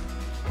video.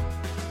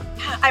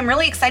 I'm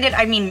really excited.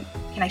 I mean,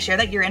 can I share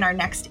that you're in our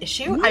next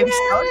issue? Yeah. I'm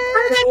so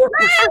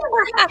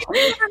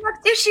excited. Our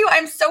next issue.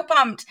 I'm so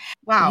pumped.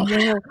 Wow.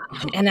 Yeah.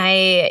 And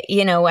I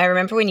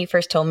remember when you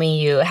first told me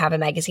you have a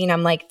magazine,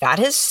 I'm like, that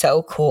is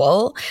so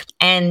cool.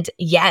 And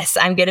yes,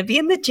 I'm going to be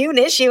in the June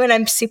issue and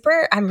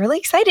I'm really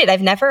excited.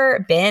 I've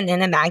never been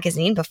in a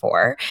magazine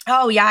before.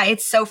 Oh yeah.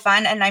 It's so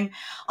fun. And I'm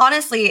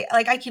honestly,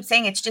 like I keep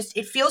saying, it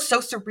feels so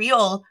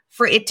surreal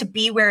for it to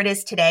be where it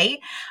is today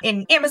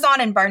in Amazon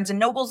and Barnes and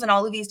Nobles and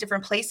all of these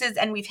different places.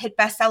 And we've hit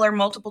bestseller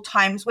multiple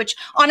times, which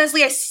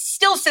honestly, I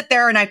still sit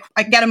there and I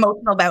get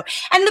emotional about.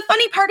 And the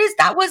funny part is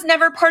that was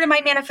never part of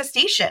my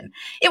manifestation.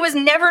 It was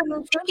never me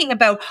thinking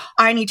about,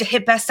 I need to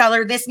hit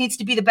bestseller. This needs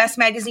to be the best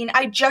magazine.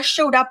 I just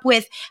showed up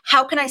with,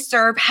 how can I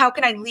serve? How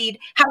can I lead?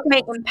 How can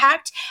I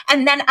impact?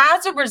 And then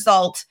as a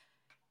result,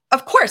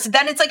 of course,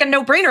 then it's like a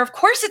no-brainer. Of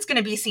course it's going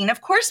to be seen.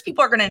 Of course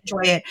people are going to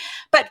enjoy it.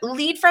 But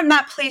lead from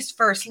that place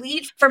first.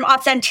 Lead from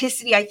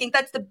authenticity. I think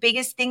that's the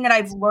biggest thing that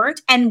I've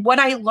learned, and what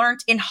I learned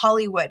in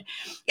Hollywood.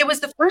 It was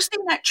the first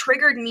thing that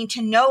triggered me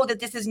to know that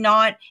this is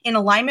not in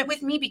alignment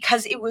with me,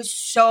 because it was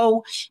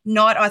so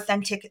not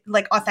authentic.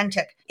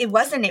 It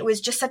wasn't. It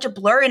was just such a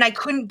blur, and I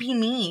couldn't be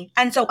me.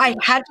 And so I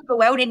had to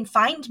go out and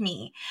find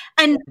me.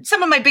 And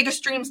some of my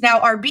biggest dreams now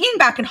are being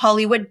back in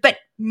Hollywood, but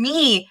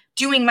me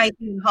doing my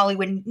thing in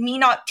Hollywood, me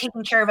not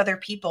taking care of other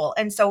people.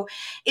 And so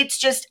it's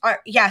just,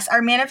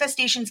 our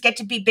manifestations get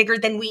to be bigger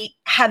than we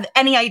have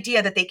any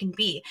idea that they can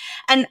be.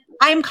 And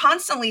I'm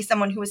constantly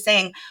someone who is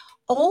saying,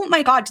 oh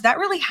my God, did that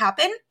really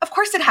happen? Of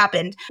course it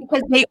happened,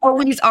 because they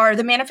always are.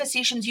 The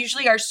manifestations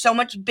usually are so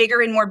much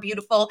bigger and more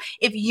beautiful.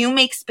 If you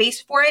make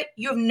space for it,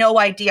 you have no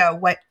idea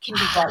what can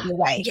be brought your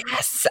way.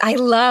 Yes, I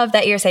love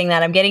that you're saying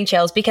that. I'm getting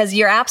chills, because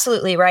you're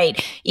absolutely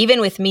right. Even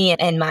with me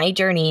and my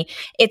journey,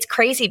 it's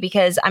crazy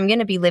because I'm going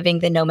to be living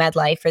the nomad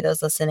life for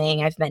those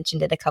listening. I've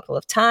mentioned it a couple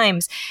of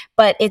times,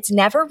 but it's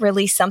never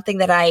really something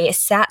that I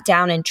sat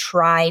down and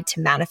tried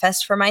to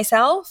manifest for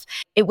myself.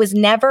 It was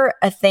never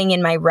a thing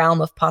in my realm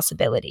of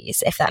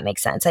possibilities, if that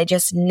makes sense. I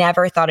just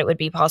never thought it would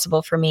be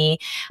possible for me,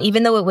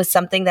 even though it was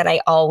something that I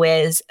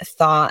always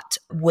thought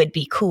would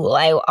be cool.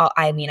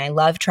 I mean, I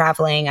love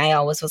traveling. I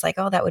always was like,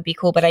 oh, that would be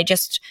cool. But I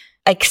just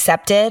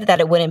accepted that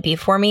it wouldn't be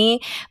for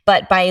me.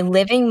 But by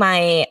living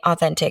my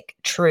authentic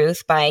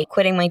truth, by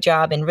quitting my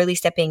job and really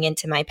stepping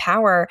into my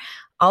power,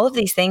 all of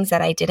these things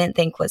that I didn't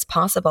think was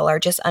possible are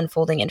just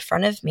unfolding in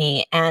front of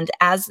me. And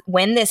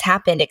when this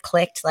happened, it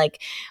clicked.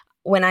 Like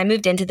when I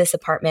moved into this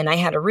apartment, I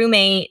had a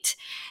roommate.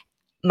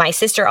 My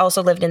sister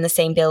also lived in the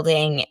same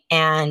building,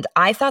 and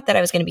I thought that I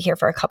was going to be here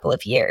for a couple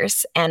of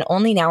years. And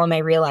only now am I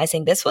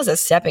realizing this was a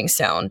stepping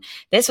stone.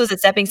 This was a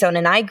stepping stone,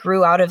 and I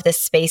grew out of this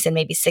space in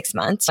maybe 6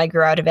 months. I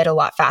grew out of it a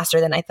lot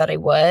faster than I thought I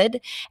would.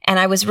 And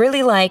I was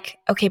really like,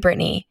 okay,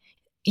 Brittany,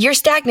 you're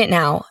stagnant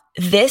now.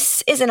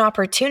 This is an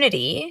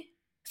opportunity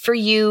for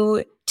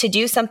you to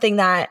do something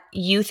that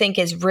you think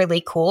is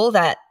really cool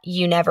that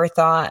you never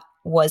thought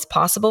was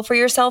possible for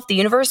yourself. The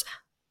universe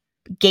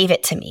gave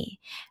it to me.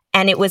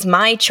 And it was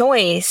my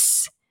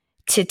choice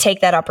to take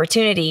that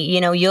opportunity.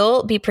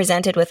 You'll be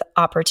presented with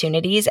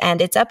opportunities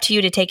and it's up to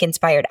you to take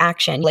inspired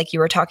action. Like you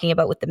were talking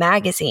about with the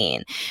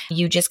magazine,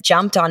 you just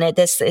jumped on it.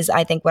 This is,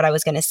 I think, what I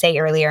was going to say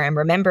earlier. I'm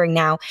remembering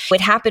now.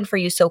 It happened for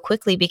you so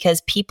quickly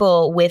because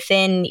people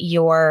within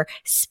your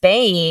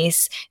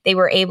space, they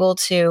were able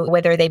to,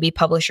 whether they be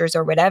publishers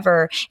or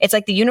whatever, it's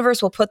like the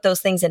universe will put those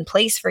things in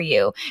place for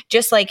you.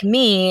 Just like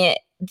me,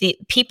 the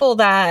people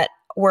that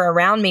were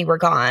around me were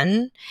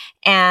gone.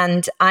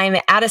 And I'm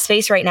at a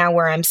space right now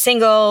where I'm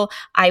single.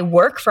 I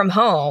work from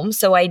home.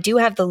 So I do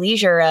have the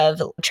leisure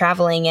of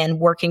traveling and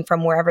working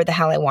from wherever the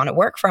hell I want to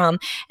work from.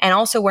 And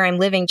also where I'm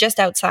living just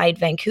outside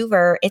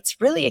Vancouver,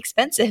 it's really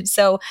expensive.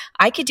 So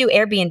I could do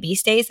Airbnb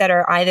stays that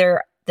are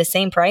either the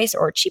same price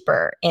or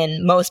cheaper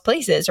in most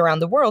places around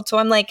the world. So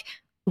I'm like,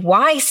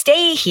 why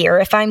stay here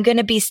if I'm going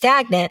to be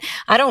stagnant?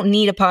 I don't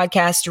need a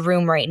podcast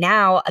room right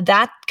now.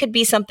 That could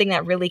be something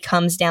that really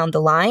comes down the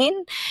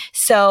line.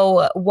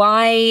 So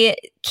why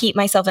keep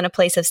myself in a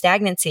place of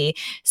stagnancy?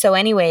 So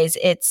anyways,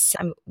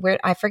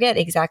 I forget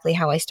exactly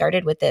how I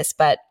started with this,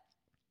 but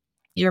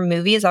your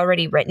movie is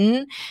already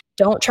written.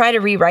 Don't try to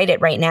rewrite it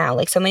right now.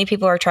 Like so many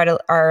people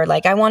are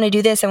like, I want to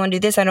do this. I want to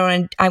do this.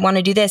 I want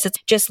to do this. It's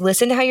just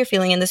listen to how you're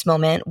feeling in this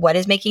moment. What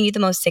is making you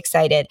the most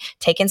excited?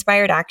 Take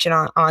inspired action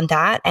on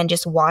that and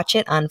just watch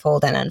it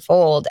unfold and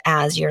unfold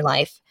as your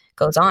life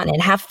goes on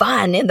and have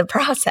fun in the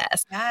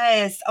process.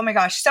 Yes. Oh my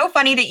gosh. So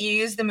funny that you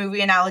use the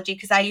movie analogy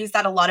because I use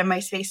that a lot in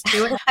my space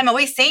too. I'm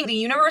always saying the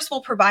universe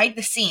will provide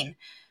the scene,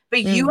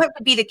 but you have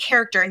to be the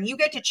character and you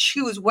get to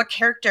choose what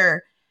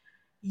character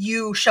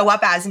you show up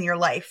as in your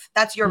life.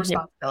 That's your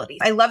responsibility.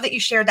 I love that you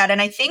shared that. And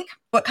I think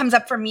what comes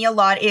up for me a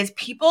lot is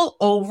people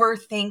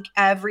overthink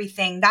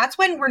everything. That's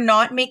when we're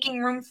not making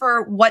room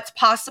for what's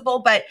possible,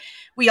 but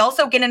we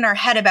also get in our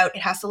head about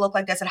it has to look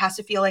like this. It has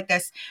to feel like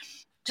this.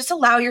 Just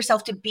allow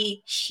yourself to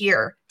be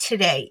here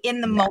today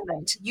in the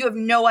moment. You have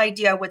no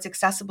idea what's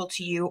accessible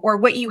to you or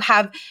what you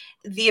have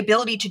the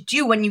ability to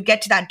do when you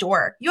get to that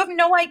door. You have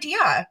no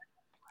idea.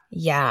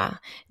 Yeah,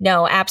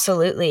 no,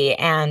 absolutely.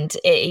 And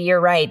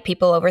you're right.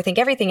 People overthink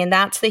everything. And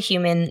that's the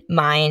human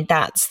mind.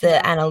 That's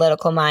the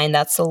analytical mind.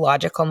 That's the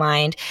logical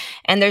mind.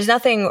 And there's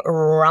nothing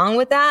wrong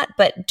with that,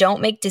 but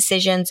don't make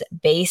decisions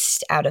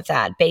based out of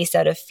that, based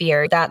out of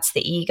fear. That's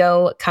the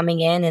ego coming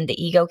in, and the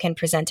ego can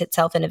present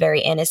itself in a very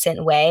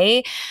innocent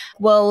way.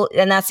 Well,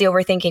 and that's the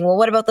overthinking. Well,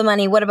 what about the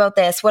money? What about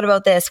this? What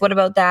about this? What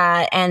about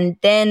that? And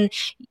then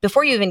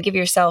before you even give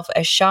yourself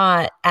a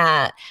shot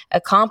at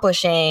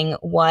accomplishing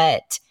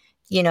what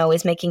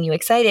is making you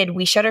excited,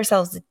 we shut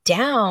ourselves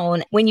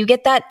down. When you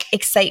get that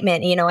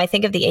excitement, I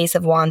think of the Ace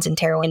of Wands and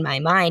tarot in my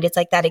mind. It's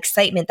like that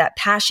excitement, that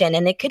passion,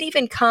 and it could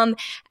even come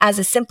as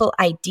a simple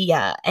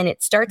idea. And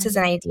it starts as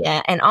an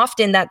idea. And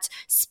often that's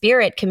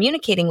spirit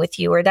communicating with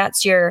you, or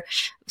that's your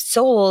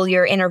soul,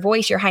 your inner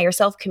voice, your higher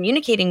self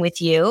communicating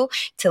with you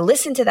to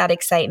listen to that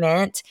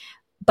excitement.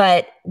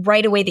 But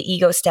right away, the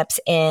ego steps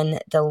in,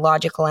 the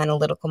logical,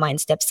 analytical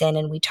mind steps in,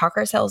 and we talk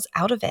ourselves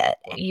out of it.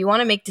 You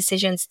want to make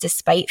decisions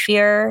despite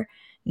fear,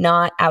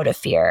 not out of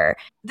fear.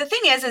 The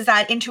thing is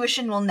that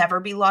intuition will never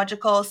be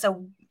logical.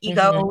 So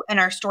ego and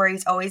our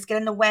stories always get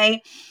in the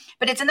way.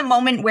 But it's in the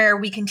moment where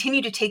we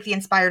continue to take the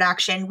inspired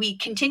action. We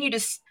continue to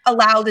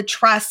allow the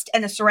trust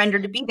and the surrender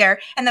to be there.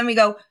 And then we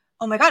go,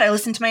 oh my God, I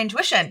listened to my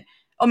intuition.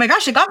 Oh my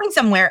gosh, it got me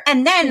somewhere.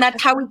 And then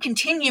that's how we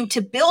continue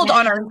to build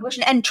on our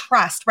intuition and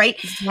trust, right?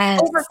 Yes.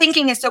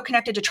 Overthinking is so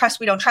connected to trust.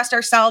 We don't trust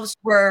ourselves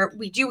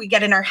we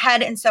get in our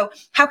head. And so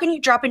how can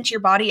you drop into your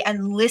body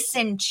and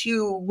listen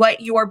to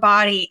what your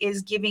body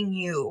is giving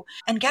you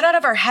and get out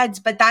of our heads?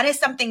 But that is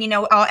something,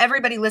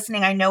 everybody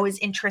listening, I know is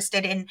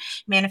interested in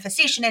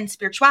manifestation and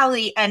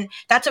spirituality. And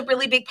that's a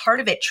really big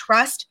part of it.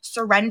 Trust,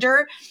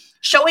 surrender,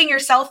 showing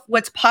yourself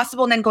what's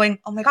possible and then going,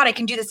 oh my God, I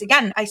can do this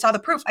again. I saw the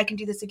proof. I can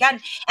do this again.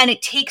 And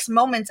it takes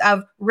moments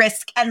of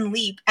risk and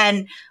leap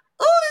and,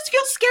 oh, this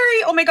feels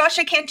scary. Oh my gosh,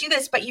 I can't do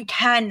this. But you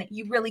can.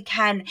 You really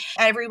can.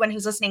 Everyone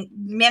who's listening,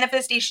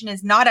 manifestation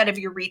is not out of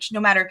your reach. No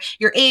matter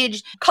your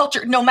age,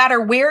 culture, no matter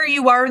where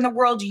you are in the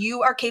world,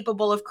 you are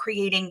capable of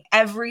creating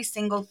every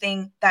single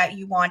thing that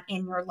you want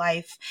in your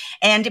life.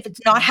 And if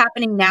it's not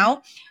happening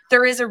now,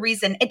 there is a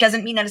reason. It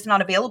doesn't mean that it's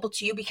not available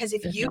to you, because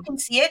if you can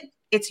see it,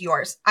 it's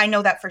yours. I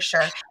know that for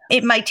sure.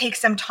 It might take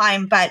some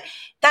time, but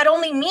that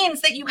only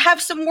means that you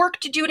have some work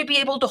to do to be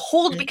able to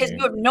hold, because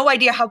you have no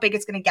idea how big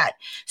it's going to get.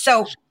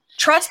 So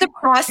trust the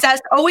process.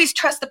 Always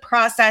trust the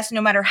process,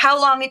 no matter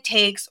how long it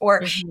takes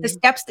or the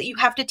steps that you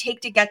have to take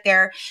to get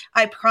there.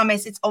 I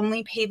promise it's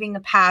only paving the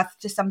path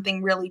to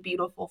something really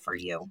beautiful for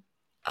you.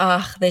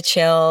 Ugh, the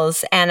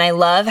chills. And I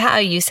love how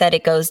you said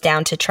it goes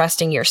down to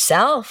trusting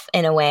yourself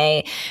in a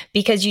way,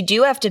 because you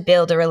do have to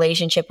build a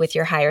relationship with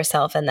your higher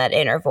self and that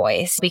inner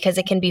voice, because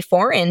it can be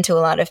foreign to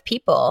a lot of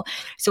people.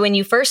 So when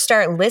you first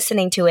start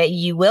listening to it,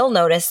 you will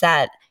notice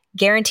that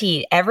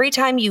guaranteed, every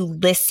time you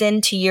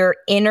listen to your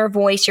inner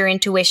voice, your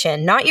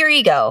intuition, not your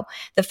ego,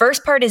 the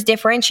first part is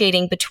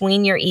differentiating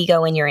between your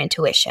ego and your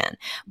intuition.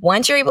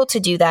 Once you're able to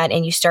do that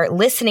and you start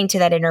listening to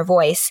that inner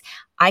voice,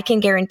 I can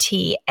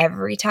guarantee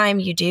every time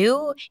you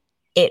do,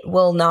 it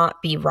will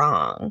not be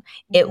wrong.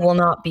 It will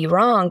not be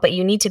wrong, but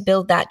you need to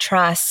build that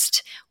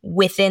trust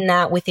within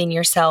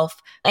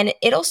yourself, and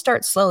it'll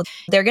start slow.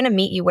 They're going to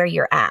meet you where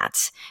you're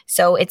at.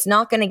 So it's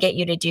not going to get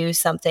you to do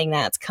something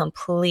that's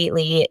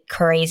completely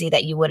crazy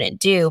that you wouldn't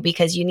do,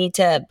 because you need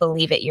to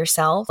believe it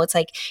yourself. It's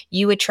like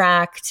you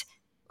attract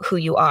who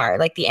you are.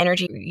 Like the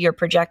energy you're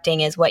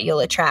projecting is what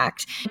you'll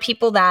attract.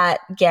 People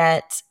that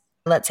get,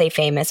 let's say,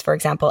 famous, for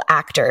example,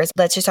 actors.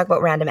 Let's just talk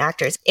about random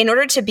actors. In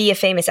order to be a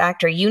famous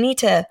actor, you need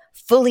to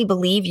fully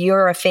believe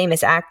you're a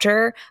famous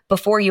actor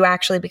before you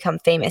actually become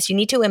famous. You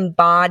need to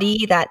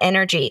embody that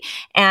energy.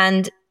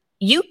 And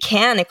you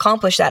can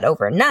accomplish that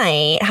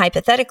overnight,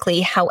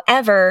 hypothetically.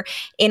 However,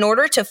 in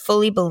order to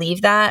fully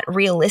believe that,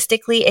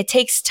 realistically, it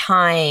takes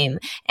time,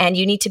 and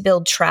you need to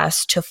build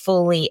trust to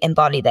fully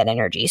embody that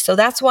energy. So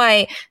that's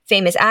why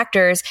famous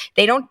actors,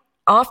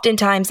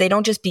 oftentimes they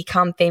don't just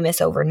become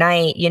famous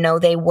overnight.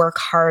 They work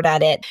hard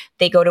at it.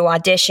 They go to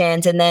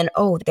auditions, and then,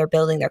 they're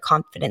building their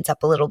confidence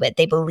up a little bit.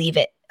 They believe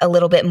it a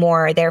little bit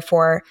more.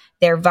 Therefore,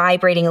 they're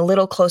vibrating a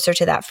little closer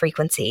to that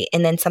frequency.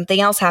 And then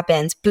something else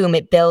happens. Boom,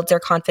 it builds their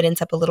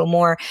confidence up a little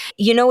more.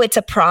 It's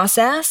a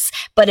process,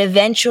 but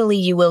eventually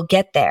you will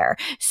get there.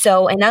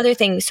 So another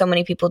thing so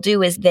many people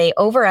do is they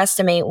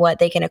overestimate what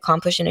they can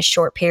accomplish in a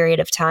short period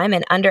of time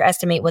and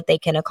underestimate what they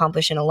can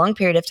accomplish in a long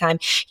period of time.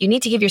 You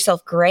need to give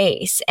yourself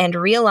grace and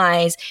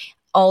realize,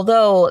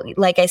 although,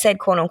 like I said,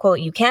 quote unquote,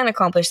 you can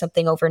accomplish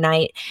something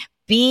overnight,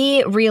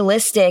 be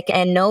realistic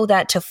and know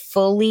that to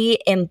fully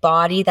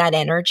embody that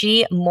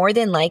energy, more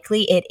than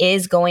likely it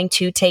is going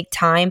to take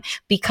time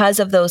because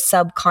of those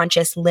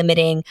subconscious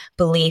limiting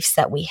beliefs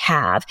that we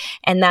have.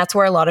 And that's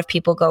where a lot of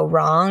people go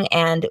wrong.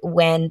 And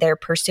when they're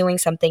pursuing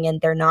something and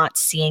they're not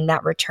seeing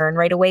that return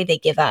right away, they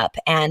give up,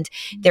 and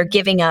they're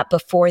giving up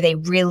before they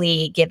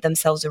really give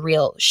themselves a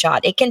real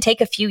shot. It can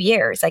take a few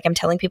years. Like, I'm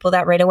telling people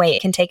that right away.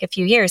 It can take a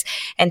few years.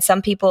 And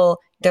some people,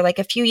 they're like,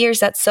 a few years,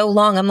 that's so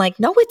long. I'm like,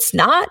 no, it's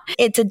not.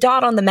 It's a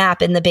dot on the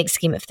map in the big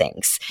scheme of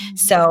things.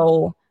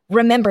 So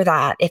remember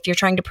that if you're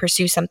trying to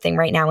pursue something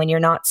right now and you're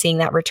not seeing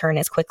that return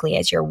as quickly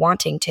as you're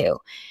wanting to,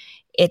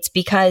 it's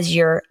because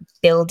you're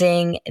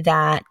building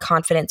that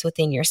confidence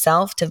within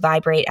yourself to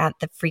vibrate at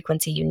the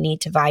frequency you need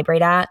to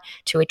vibrate at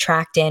to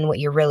attract in what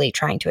you're really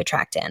trying to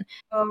attract in.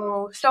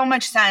 Oh, so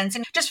much sense.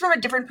 And just from a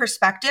different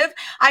perspective,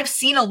 I've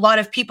seen a lot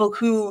of people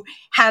who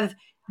have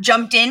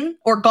jumped in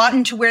or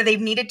gotten to where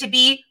they've needed to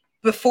be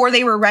before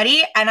they were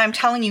ready. And I'm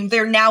telling you,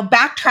 they're now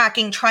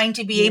backtracking, trying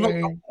to be able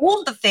to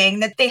hold the thing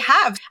that they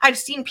have. I've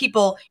seen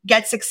people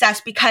get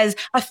success because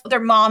their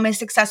mom is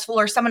successful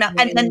or someone else,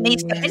 and then they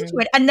step into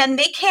it and then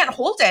they can't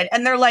hold it.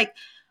 And they're like,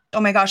 oh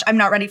my gosh, I'm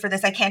not ready for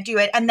this. I can't do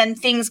it. And then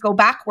things go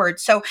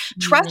backwards. So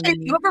trust that if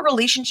you have a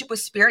relationship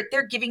with spirit,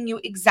 they're giving you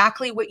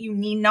exactly what you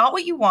need, not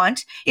what you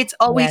want. It's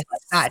always like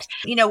that.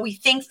 We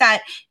think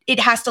that it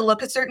has to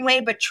look a certain way,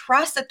 but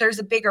trust that there's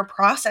a bigger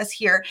process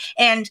here.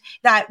 And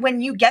that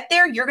when you get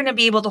there, you're going to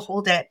be able to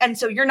hold it. And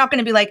so you're not going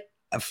to be like,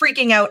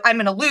 freaking out, I'm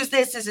going to lose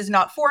this. This is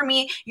not for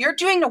me. You're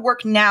doing the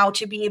work now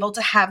to be able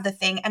to have the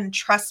thing. And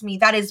trust me,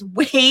 that is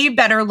way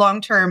better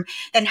long-term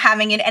than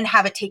having it and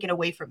have it taken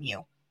away from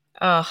you.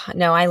 Oh,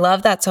 no, I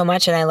love that so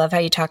much. And I love how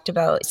you talked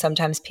about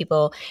sometimes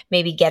people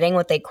maybe getting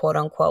what they quote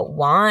unquote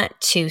want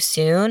too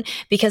soon.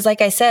 Because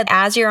like I said,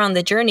 as you're on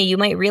the journey, you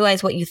might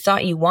realize what you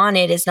thought you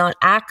wanted is not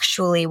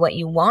actually what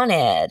you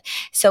wanted.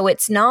 So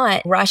it's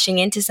not rushing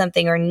into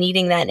something or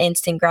needing that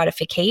instant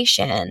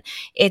gratification.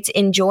 It's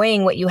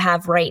enjoying what you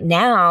have right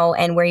now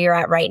and where you're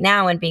at right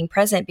now and being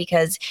present,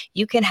 because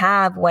you can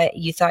have what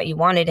you thought you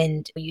wanted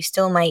and you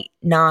still might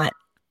not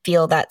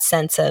feel that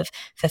sense of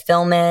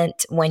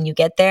fulfillment when you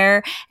get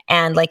there.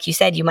 And like you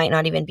said, you might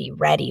not even be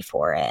ready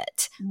for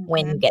it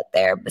when you get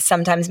there. But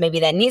sometimes maybe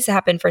that needs to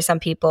happen for some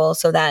people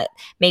so that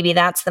maybe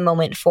that's the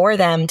moment for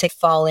them to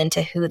fall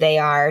into who they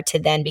are to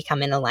then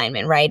become in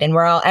alignment, right? And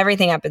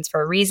everything happens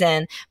for a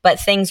reason, but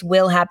things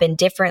will happen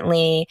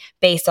differently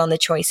based on the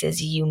choices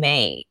you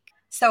make.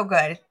 So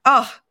good.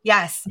 Oh,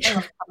 yes. I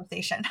love the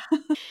conversation.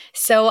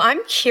 So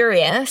I'm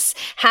curious,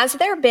 has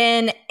there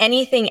been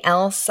anything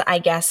else, I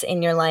guess,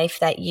 in your life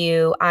that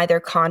you either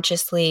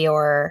consciously,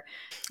 or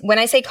when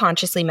I say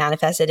consciously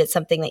manifested, it's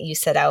something that you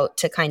set out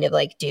to kind of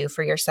like do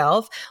for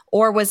yourself?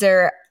 Or was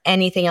there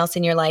anything else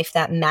in your life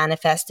that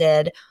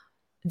manifested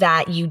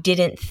that you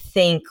didn't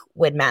think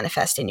would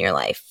manifest in your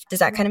life? Does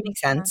that kind of make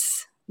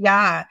sense?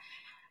 Yeah.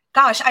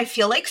 Gosh, I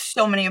feel like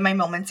so many of my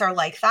moments are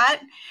like that.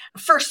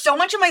 For so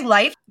much of my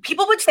life,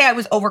 people would say I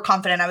was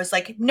overconfident. I was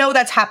like, no,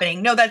 that's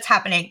happening. No, that's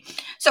happening.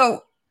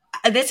 So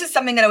this is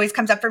something that always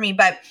comes up for me.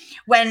 But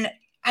when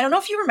I don't know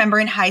if you remember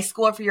in high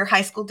school, if your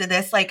high school did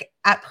this, like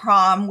at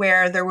prom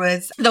where there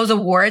was those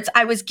awards,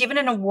 I was given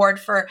an award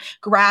for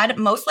grad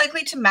most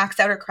likely to max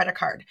out her credit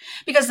card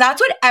because that's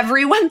what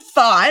everyone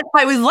thought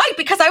I was like,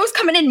 because I was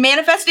coming in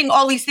manifesting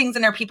all these things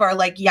and there people are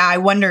like, yeah, I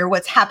wonder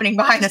what's happening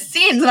behind the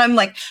scenes. And I'm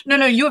like,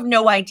 no, you have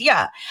no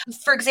idea.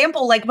 For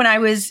example, like when I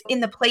was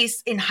in the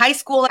place in high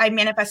school, I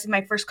manifested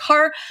my first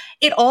car.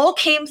 It all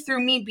came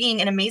through me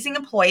being an amazing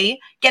employee,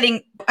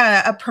 getting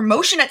a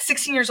promotion at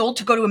 16 years old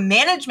to go to a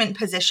management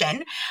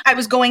position. I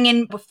was going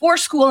in before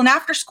school and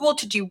after school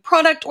to do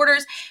product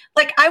orders.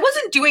 Like I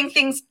wasn't doing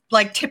things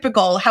like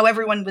typical how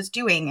everyone was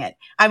doing it.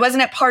 I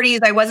wasn't at parties.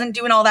 I wasn't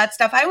doing all that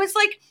stuff. I was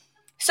like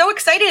so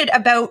excited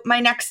about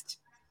my next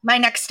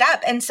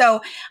step. And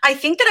so I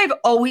think that I've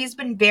always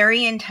been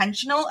very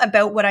intentional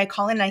about what I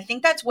call in. And I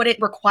think that's what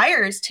it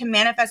requires to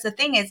manifest the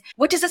thing is,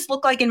 what does this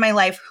look like in my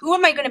life? Who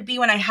am I going to be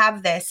when I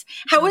have this?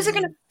 How is it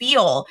going to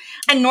feel?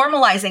 And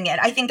normalizing it.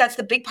 I think that's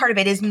the big part of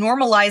it, is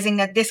normalizing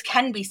that this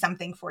can be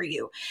something for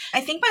you.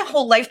 I think my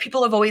whole life,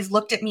 people have always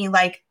looked at me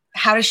like,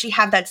 how does she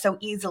have that so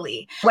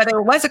easily? Whether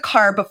it was a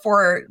car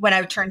before when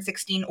I turned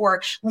 16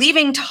 or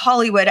leaving to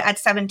Hollywood at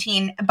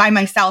 17 by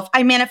myself,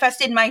 I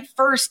manifested my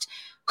first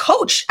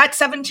coach at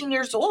 17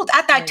 years old.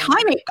 At that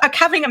time,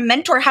 having a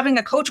mentor, having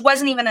a coach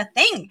wasn't even a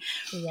thing.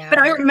 Yeah. But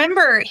I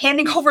remember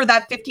handing over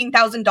that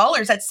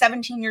 $15,000 at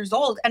 17 years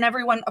old. And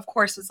everyone, of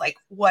course, was like,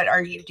 what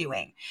are you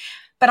doing?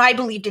 But I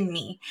believed in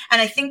me.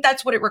 And I think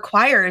that's what it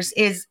requires,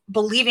 is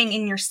believing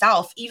in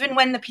yourself, even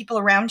when the people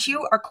around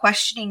you are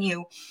questioning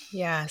you.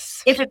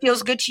 Yes. If it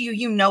feels good to you,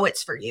 you know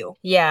it's for you.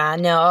 Yeah,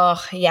 no,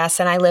 yes.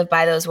 And I live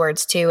by those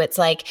words too. It's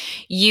like,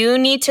 you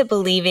need to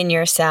believe in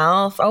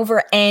yourself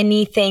over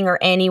anything or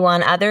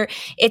anyone other.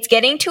 It's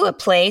getting to a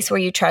place where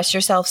you trust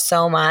yourself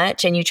so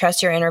much and you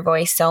trust your inner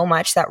voice so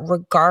much that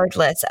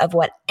regardless of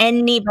what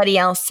anybody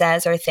else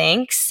says or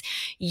thinks,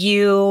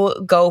 you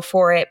go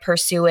for it,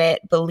 pursue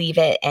it, believe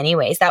it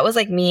anyways. That was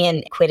like me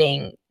in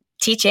quitting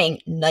teaching.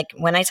 Like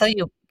when I tell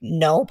you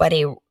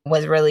nobody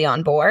was really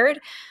on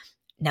board,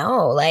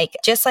 no, like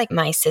just like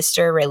my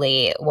sister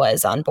really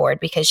was on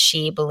board because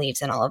she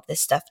believes in all of this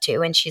stuff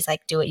too. And she's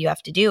like, do what you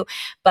have to do.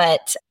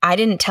 But I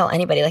didn't tell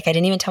anybody. Like I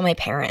didn't even tell my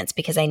parents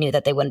because I knew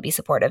that they wouldn't be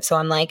supportive. So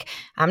I'm like,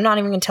 I'm not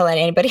even going to tell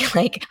anybody.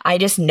 Like I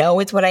just know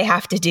it's what I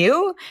have to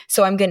do.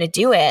 So I'm going to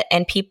do it.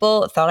 And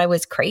people thought I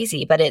was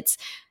crazy, but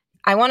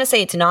I want to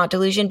say it's not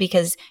delusion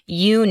because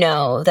you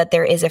know that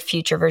there is a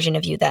future version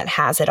of you that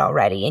has it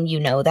already and you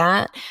know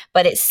that,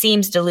 but it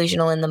seems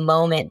delusional in the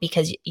moment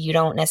because you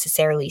don't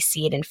necessarily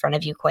see it in front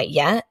of you quite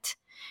yet.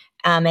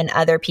 And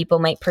other people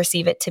might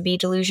perceive it to be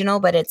delusional,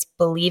 but it's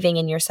believing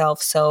in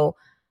yourself so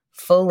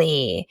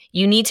fully.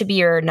 You need to be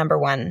your number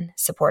one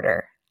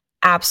supporter.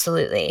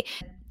 Absolutely.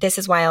 This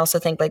is why I also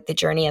think like the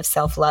journey of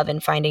self-love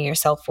and finding your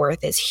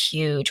self-worth is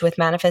huge with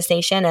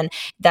manifestation. And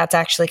that's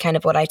actually kind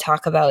of what I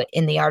talk about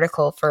in the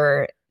article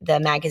for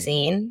the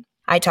magazine.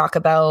 I talk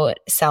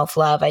about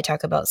self-love. I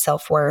talk about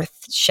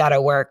self-worth,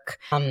 shadow work.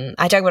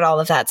 I talk about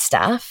all of that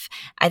stuff.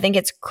 I think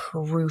it's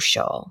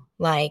crucial,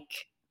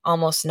 like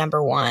almost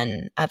number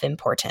one of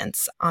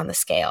importance on the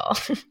scale.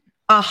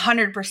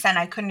 100%.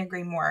 I couldn't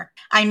agree more.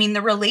 I mean,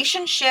 the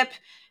relationship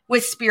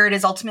with spirit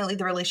is ultimately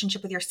the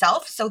relationship with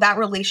yourself. So that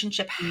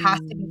relationship has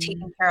to be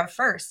taken care of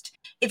first.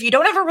 If you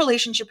don't have a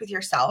relationship with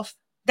yourself,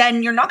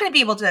 then you're not going to be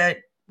able to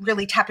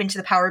really tap into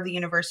the power of the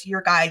universe,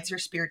 your guides, your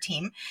spirit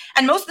team.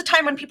 And most of the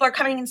time when people are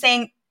coming and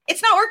saying,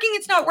 it's not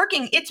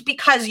working, it's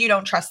because you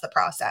don't trust the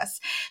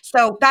process.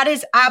 So that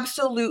is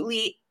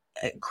absolutely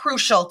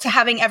crucial to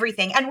having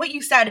everything. And what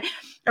you said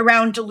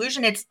around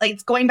delusion, it's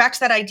going back to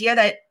that idea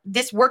that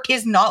this work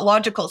is not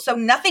logical. So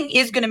nothing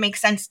is going to make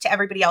sense to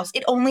everybody else.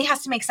 It only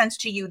has to make sense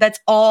to you. That's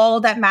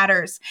all that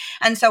matters.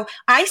 And so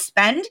I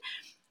spend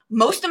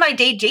most of my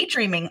day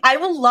daydreaming. I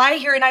will lie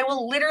here and I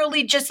will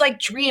literally just like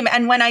dream.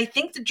 And when I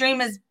think the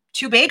dream is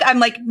too big, I'm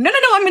like, no,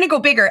 I'm going to go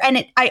bigger.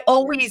 And I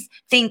always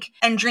think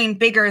and dream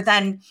bigger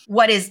than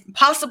what is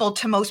possible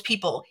to most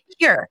people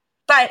here.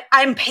 But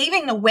I'm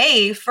paving the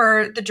way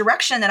for the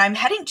direction that I'm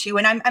heading to.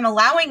 And I'm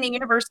allowing the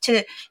universe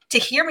to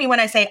hear me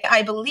when I say,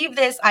 I believe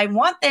this, I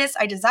want this,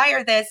 I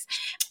desire this.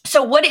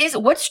 So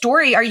what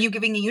story are you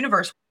giving the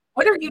universe?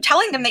 What are you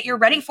telling them that you're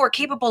ready for,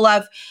 capable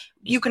of,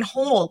 you can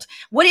hold?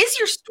 What is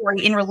your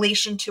story in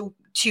relation to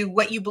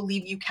what you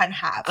believe you can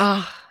have?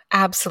 Oh,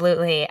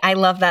 absolutely. I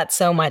love that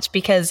so much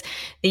because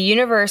the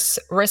universe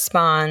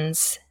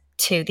responds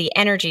to the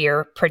energy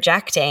you're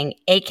projecting,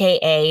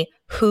 AKA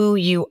who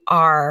you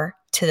are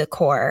to the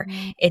core.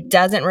 It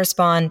doesn't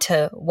respond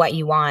to what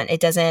you want. It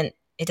doesn't,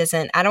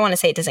 I don't want to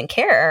say it doesn't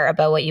care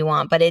about what you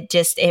want, but it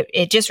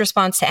just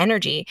responds to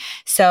energy.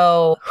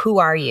 So who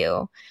are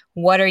you?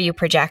 What are you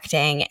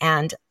projecting?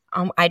 And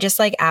I just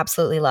like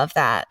absolutely love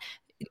that.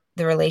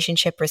 The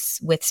relationship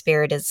with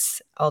spirit is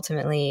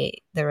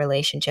ultimately the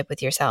relationship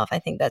with yourself. I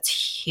think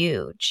that's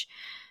huge.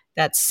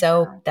 That's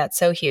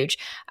so huge.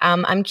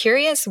 I'm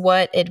curious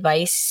what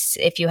advice,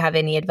 if you have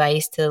any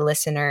advice to the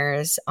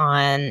listeners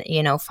on,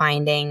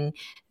 finding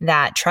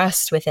that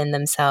trust within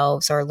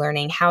themselves or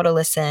learning how to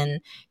listen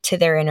to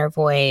their inner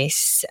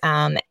voice,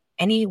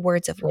 Any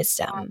words of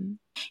wisdom?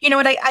 You know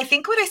what? I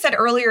think what I said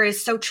earlier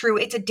is so true.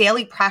 It's a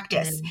daily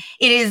practice.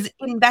 It is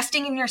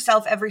investing in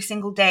yourself every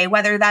single day,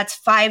 whether that's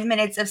 5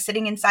 minutes of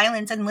sitting in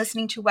silence and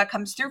listening to what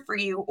comes through for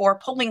you, or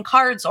pulling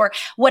cards, or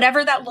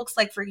whatever that looks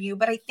like for you.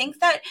 But I think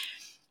that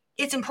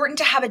it's important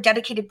to have a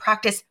dedicated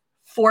practice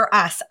for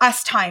us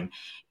time.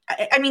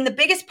 I mean, the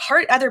biggest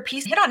other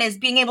piece hit on is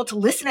being able to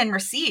listen and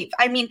receive.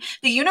 I mean,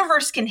 the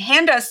universe can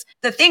hand us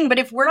the thing, but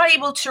if we're not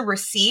able to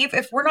receive,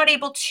 if we're not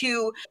able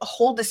to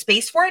hold the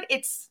space for it,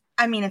 it's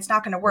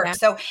not going to work. Yeah.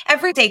 So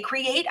every day,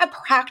 create a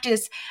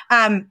practice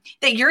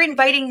that you're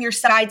inviting your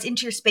sides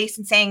into your space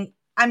and saying,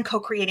 I'm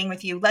co-creating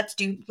with you. Let's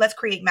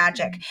create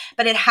magic.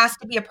 But it has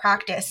to be a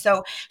practice.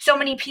 So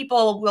many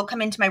people will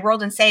come into my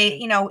world and say,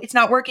 it's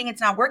not working.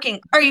 It's not working.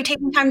 Are you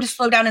taking time to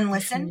slow down and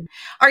listen?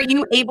 Are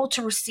you able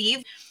to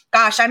receive?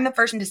 Gosh, I'm the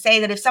person to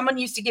say that if someone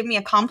used to give me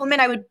a compliment,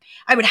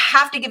 I would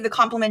have to give the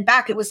compliment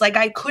back. It was like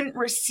I couldn't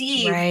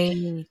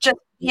receive just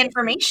the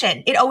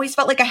information. It always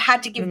felt like I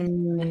had to give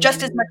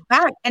just as much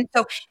back. And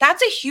so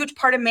that's a huge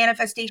part of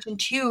manifestation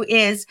too,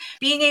 is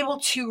being able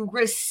to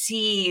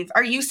receive.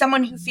 Are you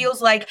someone who feels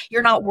like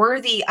you're not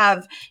worthy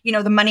of,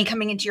 the money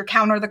coming into your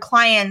account, or the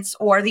clients,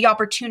 or the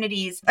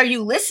opportunities? Are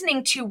you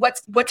listening to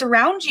what's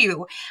around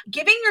you?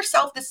 Giving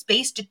yourself the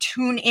space to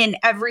tune in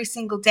every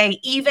single day,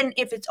 even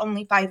if it's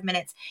only 5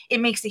 minutes, it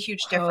makes a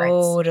huge difference.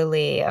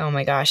 Totally. Oh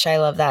my gosh, I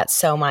love that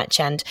so much.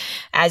 And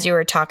as you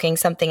were talking,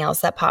 something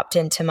else that popped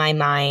into my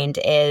mind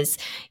is,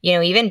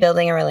 even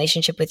building a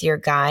relationship with your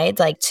guide,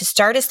 like to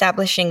start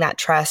establishing that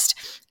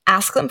trust,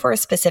 ask them for a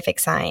specific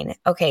sign.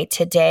 Okay,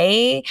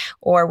 today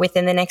or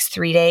within the next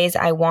 3 days,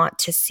 I want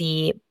to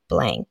see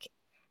blank.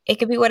 It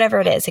could be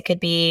whatever it is. It could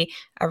be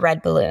a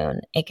red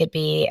balloon. It could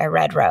be a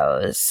red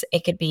rose.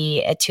 It could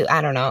be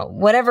I don't know,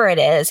 whatever it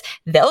is,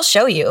 they'll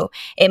show you.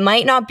 It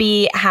might not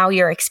be how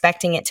you're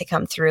expecting it to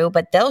come through,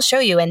 but they'll show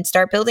you, and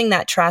start building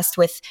that trust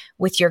with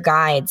your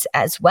guides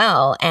as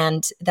well.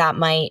 And that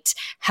might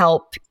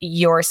help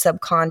your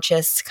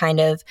subconscious kind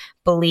of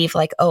believe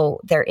like,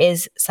 oh, there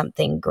is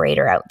something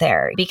greater out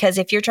there. Because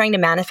if you're trying to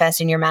manifest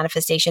and your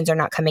manifestations are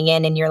not coming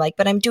in and you're like,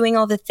 but I'm doing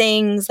all the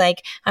things,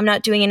 like I'm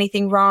not doing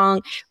anything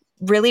wrong,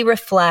 really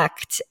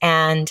reflect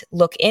and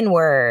look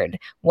inward.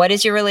 What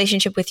is your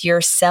relationship with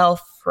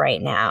yourself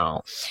right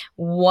now?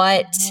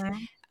 What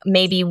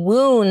maybe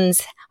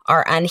wounds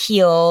are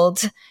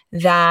unhealed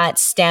that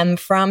stem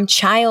from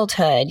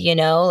childhood?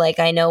 Like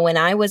I know when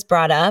I was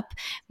brought up,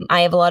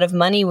 I have a lot of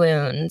money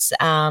wounds.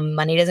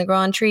 Money doesn't grow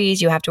on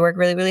trees. You have to work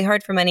really, really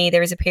hard for money. There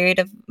was a period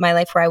of my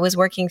life where I was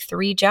working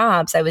 3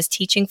 jobs. I was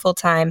teaching full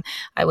time.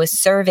 I was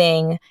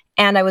serving,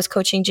 and I was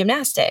coaching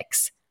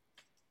gymnastics,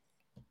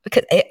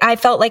 because I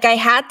felt like I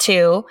had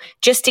to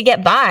just to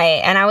get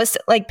by. And I was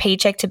like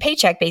paycheck to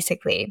paycheck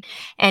basically.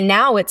 And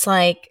now it's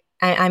like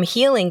I'm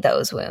healing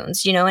those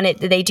wounds, and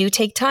they do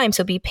take time.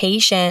 So be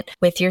patient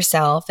with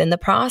yourself in the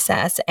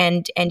process.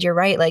 And you're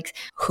right. Like,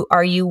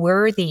 are you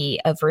worthy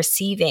of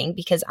receiving?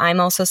 Because I'm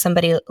also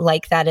somebody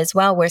like that as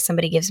well, where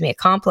somebody gives me a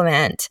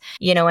compliment,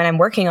 and I'm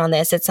working on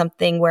this. It's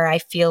something where I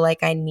feel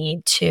like I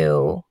need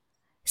to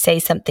say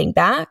something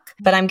back,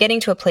 but I'm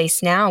getting to a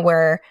place now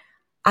where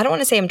I don't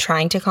want to say I'm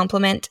trying to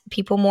compliment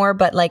people more,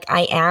 but like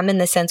I am, in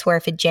the sense where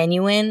if a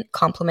genuine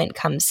compliment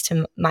comes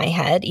to my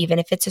head, even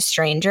if it's a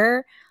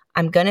stranger,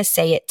 I'm going to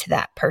say it to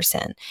that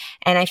person.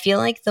 And I feel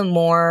like the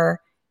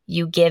more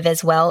you give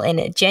as well in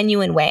a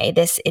genuine way,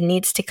 it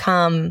needs to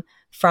come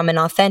from an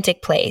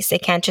authentic place.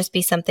 It can't just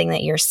be something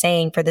that you're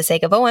saying for the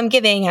sake of, oh, I'm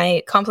giving,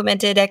 I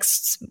complimented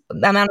X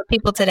amount of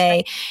people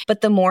today. But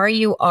the more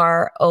you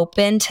are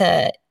open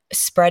to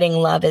spreading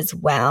love as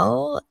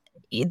well,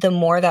 the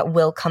more that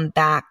will come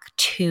back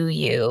to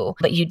you.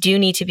 But you do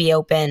need to be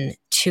open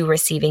to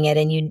receiving it,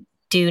 and you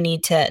do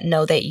need to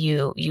know that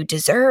you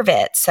deserve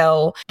it.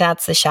 So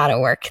that's the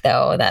shadow work,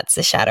 though. That's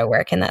the shadow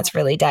work, and that's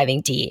really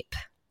diving deep.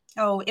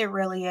 Oh, it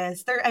really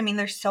is.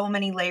 There's so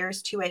many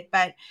layers to it,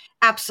 but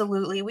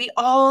absolutely. We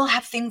all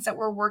have things that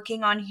we're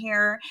working on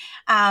here.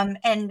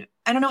 And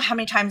I don't know how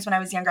many times when I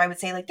was younger, I would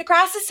say like, the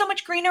grass is so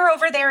much greener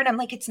over there. And I'm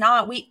like, it's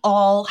not. We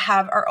all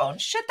have our own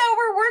shit that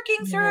we're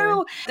working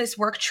through. This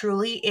work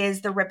truly is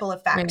the ripple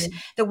effect.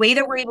 The way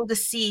that we're able to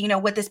see,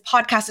 what this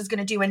podcast is going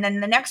to do. And then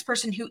the next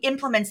person who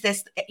implements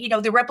this,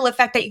 the ripple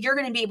effect that you're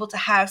going to be able to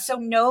have. So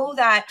know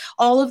that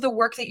all of the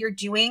work that you're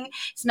doing,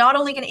 it's not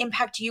only going to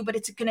impact you, but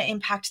it's going to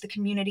impact the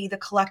community, the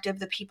collective,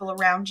 the people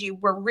around you.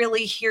 We're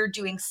really here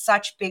doing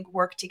such big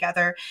work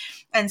together.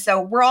 And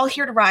so we're all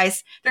here to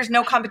rise. There's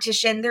no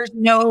competition. There's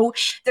no,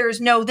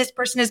 this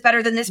person is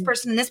better than this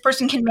person. This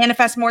person can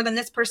manifest more than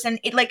this person.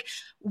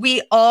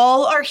 We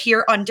all are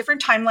here on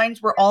different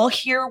timelines. We're all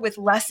here with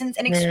lessons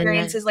and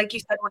experiences. Like you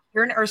said, we're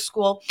here in Earth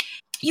School.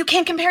 You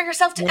can't compare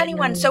yourself to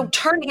anyone. So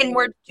turn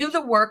inward, do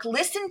the work,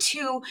 listen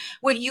to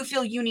what you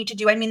feel you need to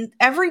do. I mean,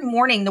 every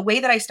morning, the way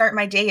that I start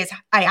my day is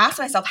I ask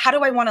myself, how do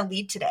I want to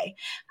lead today?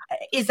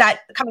 is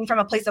that coming from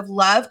a place of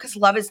love? Because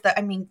love is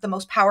the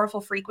most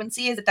powerful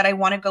frequency. Is it that I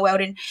want to go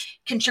out and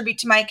contribute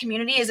to my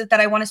community? Is it that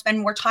I want to spend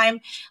more time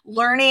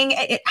learning?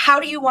 How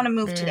do you want to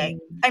move today?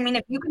 I mean,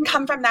 if you can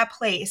come from that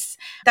place,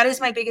 that is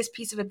my biggest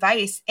piece of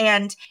advice.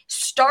 And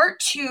start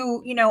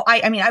to,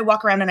 I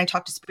walk around and I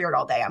talk to spirit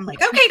all day. I'm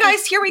like, okay,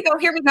 guys, here we go.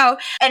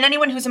 And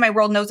anyone who's in my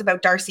world knows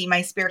about Darcy,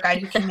 my spirit guide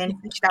who came in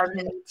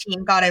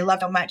 2018. God, I love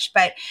so much.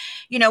 But,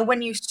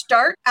 when you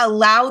start,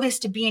 allow this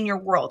to be in your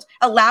world,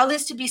 allow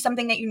this to be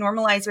something that you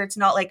normalize, where it's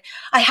not like,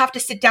 I have to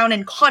sit down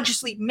and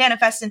consciously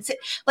manifest and sit,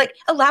 like,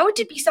 allow it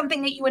to be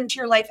something that you into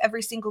your life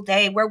every single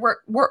day, where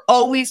we're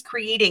always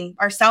creating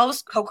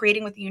ourselves,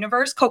 co-creating with the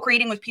universe,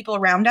 co-creating with people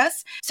around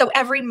us. So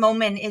every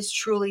moment is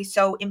truly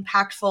so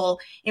impactful,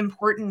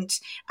 important,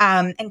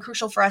 and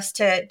crucial for us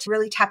to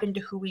really tap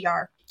into who we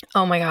are.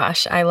 Oh my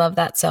gosh, I love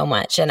that so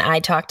much. And I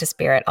talk to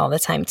spirit all the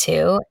time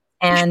too.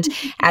 And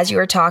as you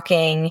were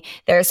talking,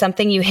 there's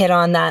something you hit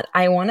on that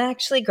I want to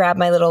actually grab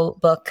my little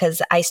book,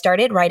 because I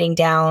started writing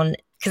down,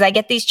 because I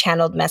get these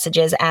channeled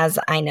messages, as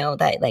I know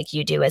that like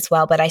you do as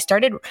well, but I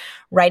started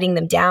writing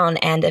them down,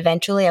 and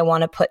eventually I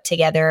want to put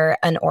together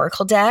an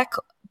oracle deck.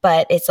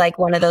 But it's like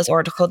one of those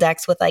oracle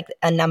decks with like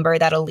a number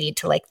that'll lead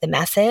to like the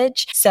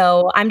message.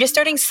 So I'm just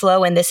starting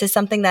slow. And this is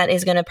something that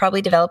is going to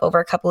probably develop over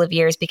a couple of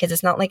years, because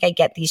it's not like I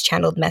get these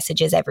channeled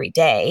messages every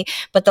day,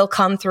 but they'll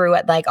come through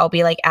at like, I'll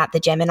be like at the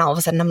gym and all of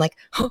a sudden I'm like,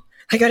 oh,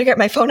 I got to get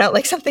my phone out.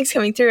 Like something's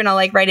coming through, and I'll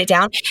like write it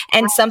down.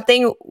 And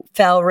something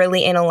fell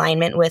really in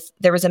alignment with,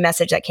 there was a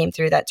message that came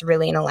through that's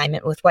really in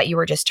alignment with what you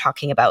were just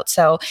talking about.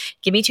 So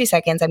give me 2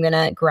 seconds. I'm going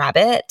to grab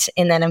it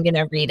and then I'm going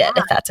to read it,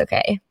 if that's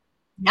okay.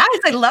 Yes,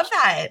 I love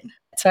that.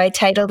 So I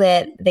titled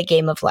it The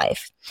Game of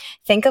Life.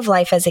 Think of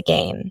life as a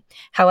game.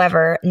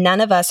 However,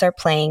 none of us are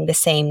playing the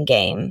same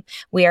game.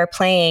 We are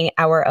playing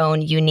our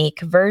own unique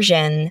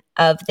version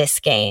of this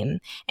game.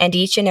 And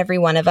each and every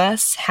one of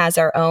us has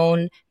our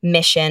own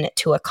mission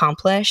to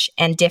accomplish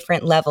and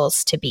different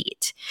levels to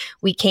beat.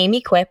 We came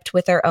equipped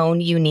with our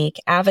own unique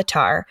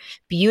avatar,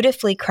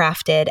 beautifully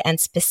crafted and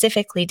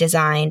specifically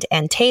designed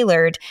and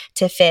tailored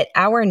to fit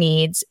our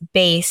needs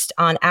based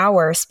on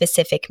our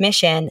specific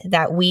mission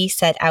that we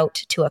set out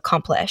to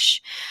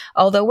accomplish.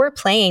 Although we're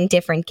playing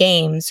different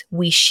games,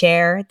 we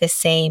share the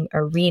same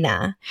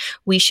arena.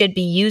 We should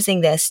be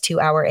using this to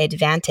our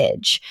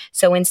advantage.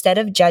 So instead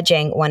of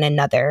judging one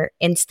another,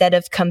 instead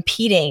of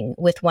competing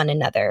with one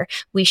another,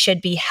 we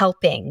should be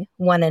helping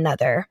one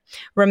another.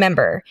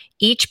 Remember,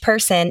 each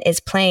person is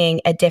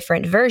playing a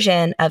different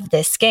version of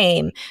this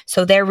game,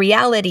 so their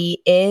reality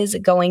is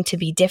going to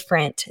be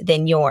different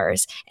than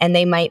yours, and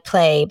they might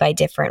play by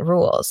different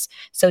rules.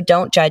 So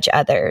don't judge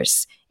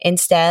others.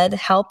 Instead,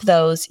 help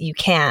those you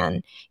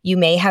can. You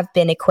may have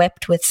been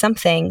equipped with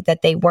something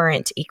that they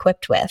weren't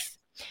equipped with.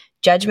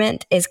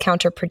 Judgment is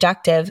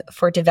counterproductive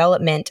for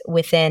development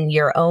within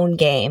your own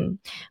game.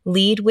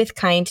 Lead with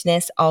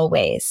kindness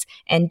always,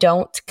 and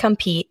don't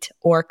compete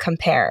or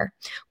compare.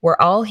 We're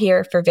all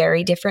here for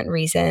very different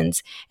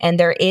reasons, and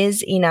there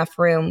is enough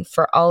room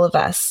for all of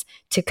us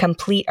to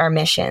complete our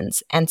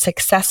missions and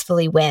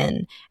successfully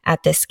win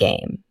at this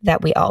game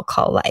that we all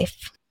call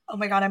life. Oh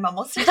my God, I'm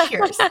almost in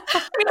tears. I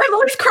mean, I'm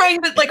always crying,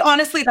 but like,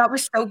 honestly, that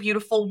was so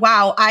beautiful.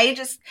 Wow. I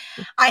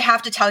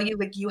have to tell you,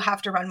 like, you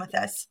have to run with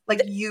this.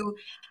 Like, you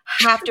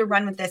have to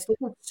run with this. This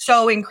is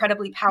so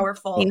incredibly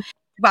powerful.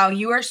 Wow,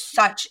 you are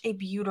such a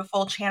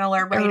beautiful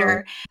channeler,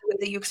 writer. The way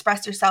that you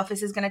express yourself,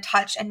 this is going to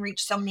touch and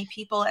reach so many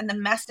people. And the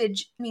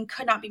message, I mean,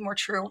 could not be more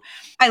true.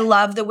 I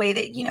love the way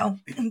that,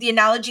 the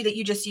analogy that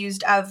you just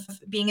used of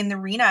being in the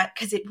arena,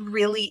 because it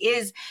really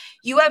is.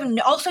 You have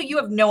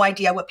no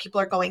idea what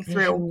people are going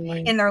through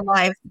in their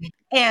lives.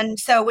 And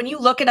so when you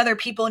look at other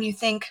people and you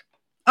think,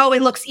 oh,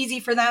 it looks easy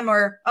for them,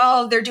 or,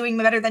 oh, they're doing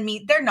better than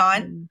me. They're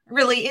not.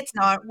 Really, it's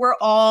not. We're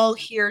all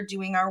here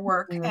doing our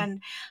work.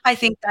 And I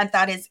think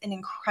that is an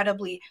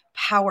incredibly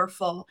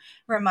powerful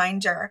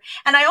reminder.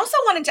 And I also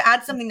wanted to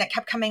add something that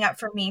kept coming up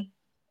for me.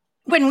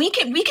 When we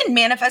can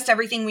manifest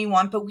everything we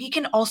want, but we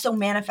can also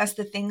manifest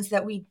the things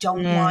that we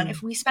don't want.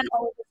 If we spend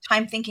all of this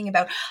time thinking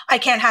about, I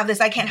can't have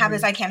this, I can't have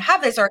this, I can't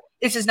have this, or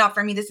this is not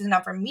for me, this is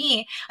not for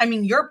me. I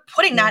mean, you're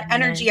putting that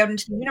energy out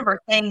into the universe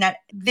saying that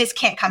this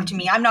can't come to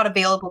me. I'm not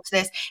available to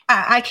this.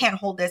 I can't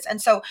hold this. And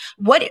so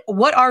what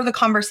are the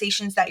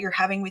conversations that you're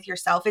having with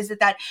yourself? Is it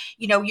that,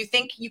 you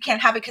think you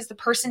can't have it because the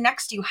person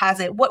next to you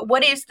has it?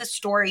 What is the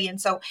story? And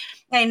so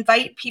I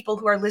invite people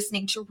who are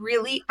listening to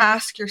really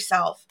ask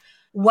yourself,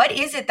 what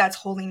is it that's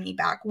holding me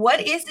back?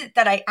 What is it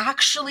that I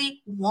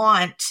actually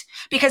want?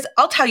 Because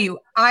I'll tell you,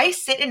 I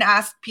sit and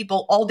ask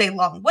people all day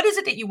long, what is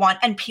it that you want?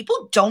 And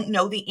people don't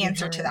know the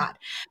answer to that.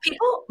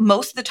 People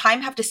most of the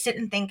time have to sit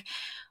and think,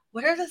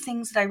 what are the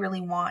things that I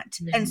really want?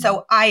 And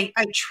so I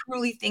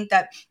truly think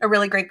that a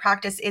really great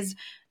practice is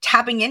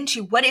tapping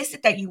into, what is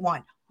it that you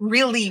want?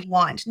 really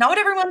want. Not what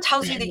everyone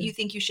tells you that you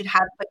think you should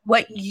have, but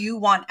what you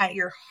want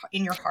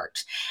in your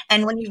heart.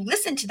 And when you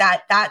listen to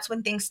that, that's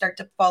when things start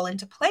to fall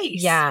into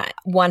place. Yeah,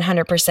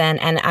 100%.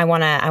 And I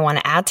want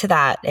to add to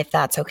that, if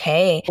that's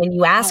okay. When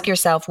you ask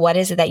yourself, what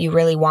is it that you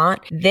really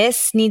want?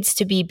 This needs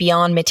to be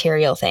beyond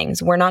material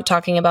things. We're not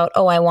talking about,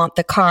 oh, I want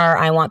the car,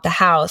 I want the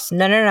house.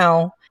 No, no,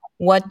 no.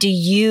 What do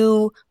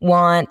you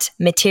want,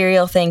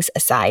 material things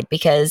aside?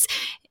 Because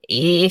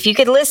if you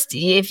could list,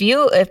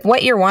 if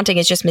what you're wanting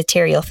is just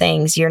material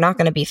things, you're not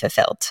going to be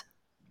fulfilled.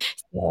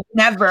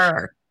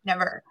 Never.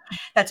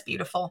 That's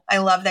beautiful. I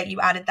love that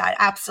you added that.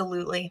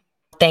 Absolutely.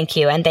 Thank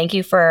you. And thank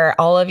you for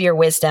all of your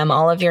wisdom,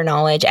 all of your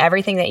knowledge,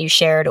 everything that you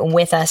shared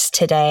with us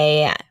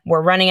today.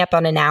 We're running up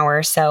on an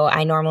hour, so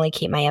I normally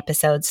keep my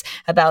episodes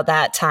about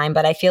that time,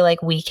 but I feel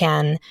like we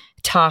can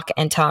talk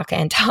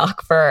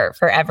for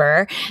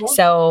forever.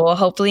 So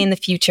hopefully in the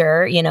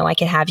future, I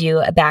can have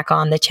you back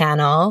on the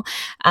channel.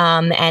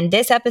 And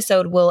this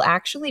episode will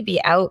actually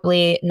be out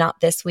not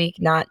this week,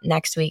 not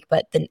next week,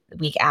 but the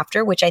week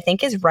after, which I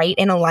think is right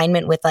in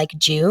alignment with like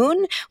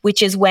June,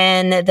 which is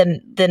when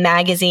the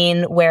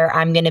magazine where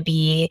I'm going to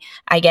be,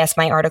 I guess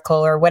my article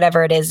or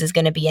whatever it is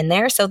going to be in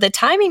there. So the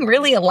timing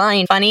really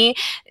aligned.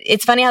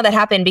 It's funny how that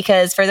happened,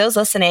 because for those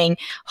listening,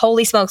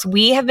 holy smokes,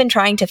 we have been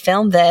trying to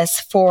film this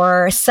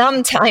for some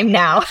time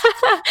now.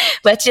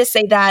 Let's just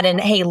say that. And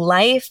hey,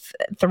 life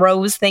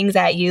throws things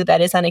at you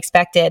that is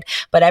unexpected,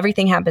 but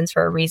everything happens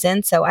for a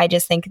reason. So I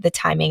just think the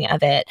timing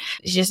of it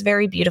is just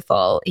very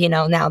beautiful.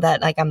 Now that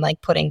I'm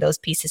putting those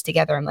pieces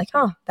together, I'm like,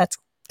 oh, that's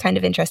kind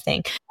of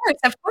interesting.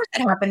 Of course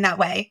it happened that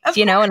way.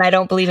 And I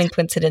don't believe in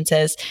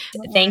coincidences.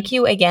 Thank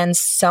you again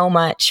so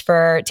much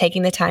for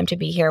taking the time to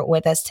be here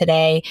with us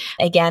today.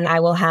 Again, I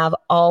will have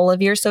all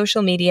of your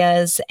social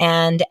medias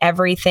and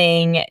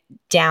everything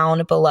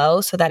down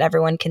below so that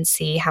everyone can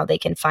see how they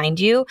can find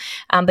you.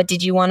 But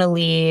did you want to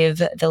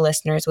leave the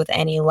listeners with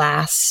any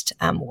last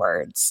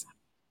words?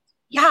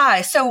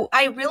 Yeah. So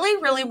I really,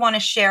 really want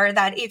to share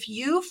that if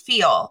you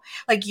feel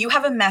like you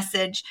have a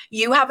message,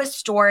 you have a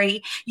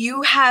story,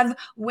 you have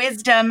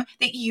wisdom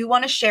that you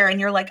want to share, and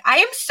you're like, I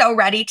am so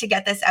ready to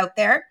get this out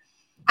there.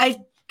 I've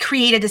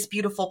created this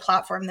beautiful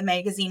platform, the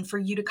magazine, for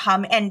you to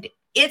come. And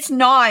it's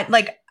not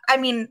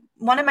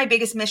one of my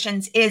biggest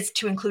missions is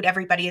to include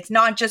everybody. It's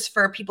not just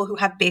for people who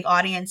have big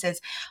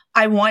audiences.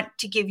 I want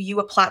to give you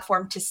a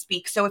platform to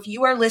speak. So if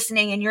you are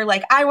listening and you're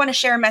like, I want to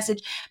share a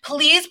message,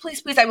 please,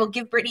 please, please, I will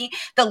give Brittany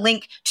the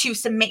link to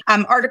submit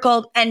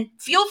article, and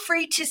feel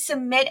free to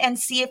submit and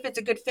see if it's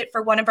a good fit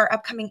for one of our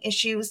upcoming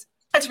issues.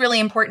 That's really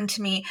important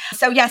to me.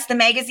 So yes, the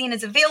magazine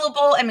is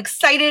available. I'm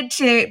excited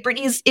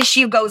Brittany's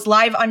issue goes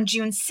live on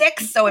June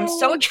 6th. So I'm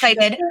so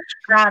excited.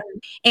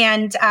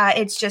 And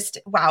it's just,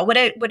 wow, what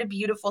a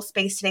beautiful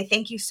space today.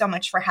 Thank you so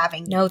much for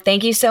having me. No,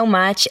 thank you so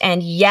much.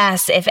 And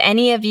yes, if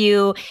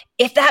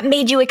that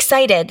made you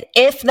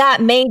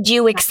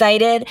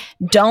excited,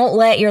 don't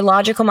let your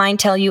logical mind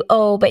tell you,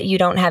 oh, but you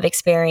don't have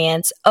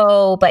experience.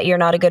 Oh, but you're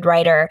not a good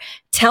writer.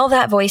 Tell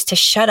that voice to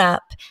shut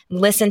up,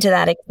 listen to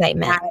that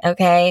excitement.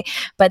 Okay.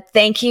 But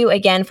thank you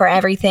again for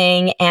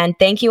everything. And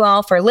thank you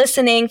all for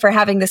listening, for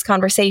having this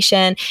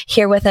conversation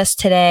here with us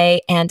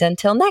today. And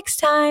until next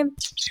time,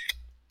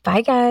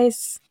 bye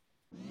guys.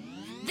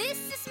 This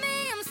is me,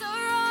 I'm so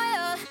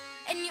royal,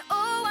 and you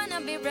all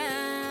wanna be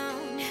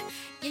round.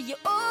 Yeah, you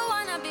all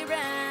wanna be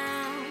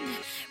round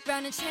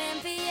a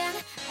champion,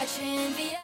 a champion.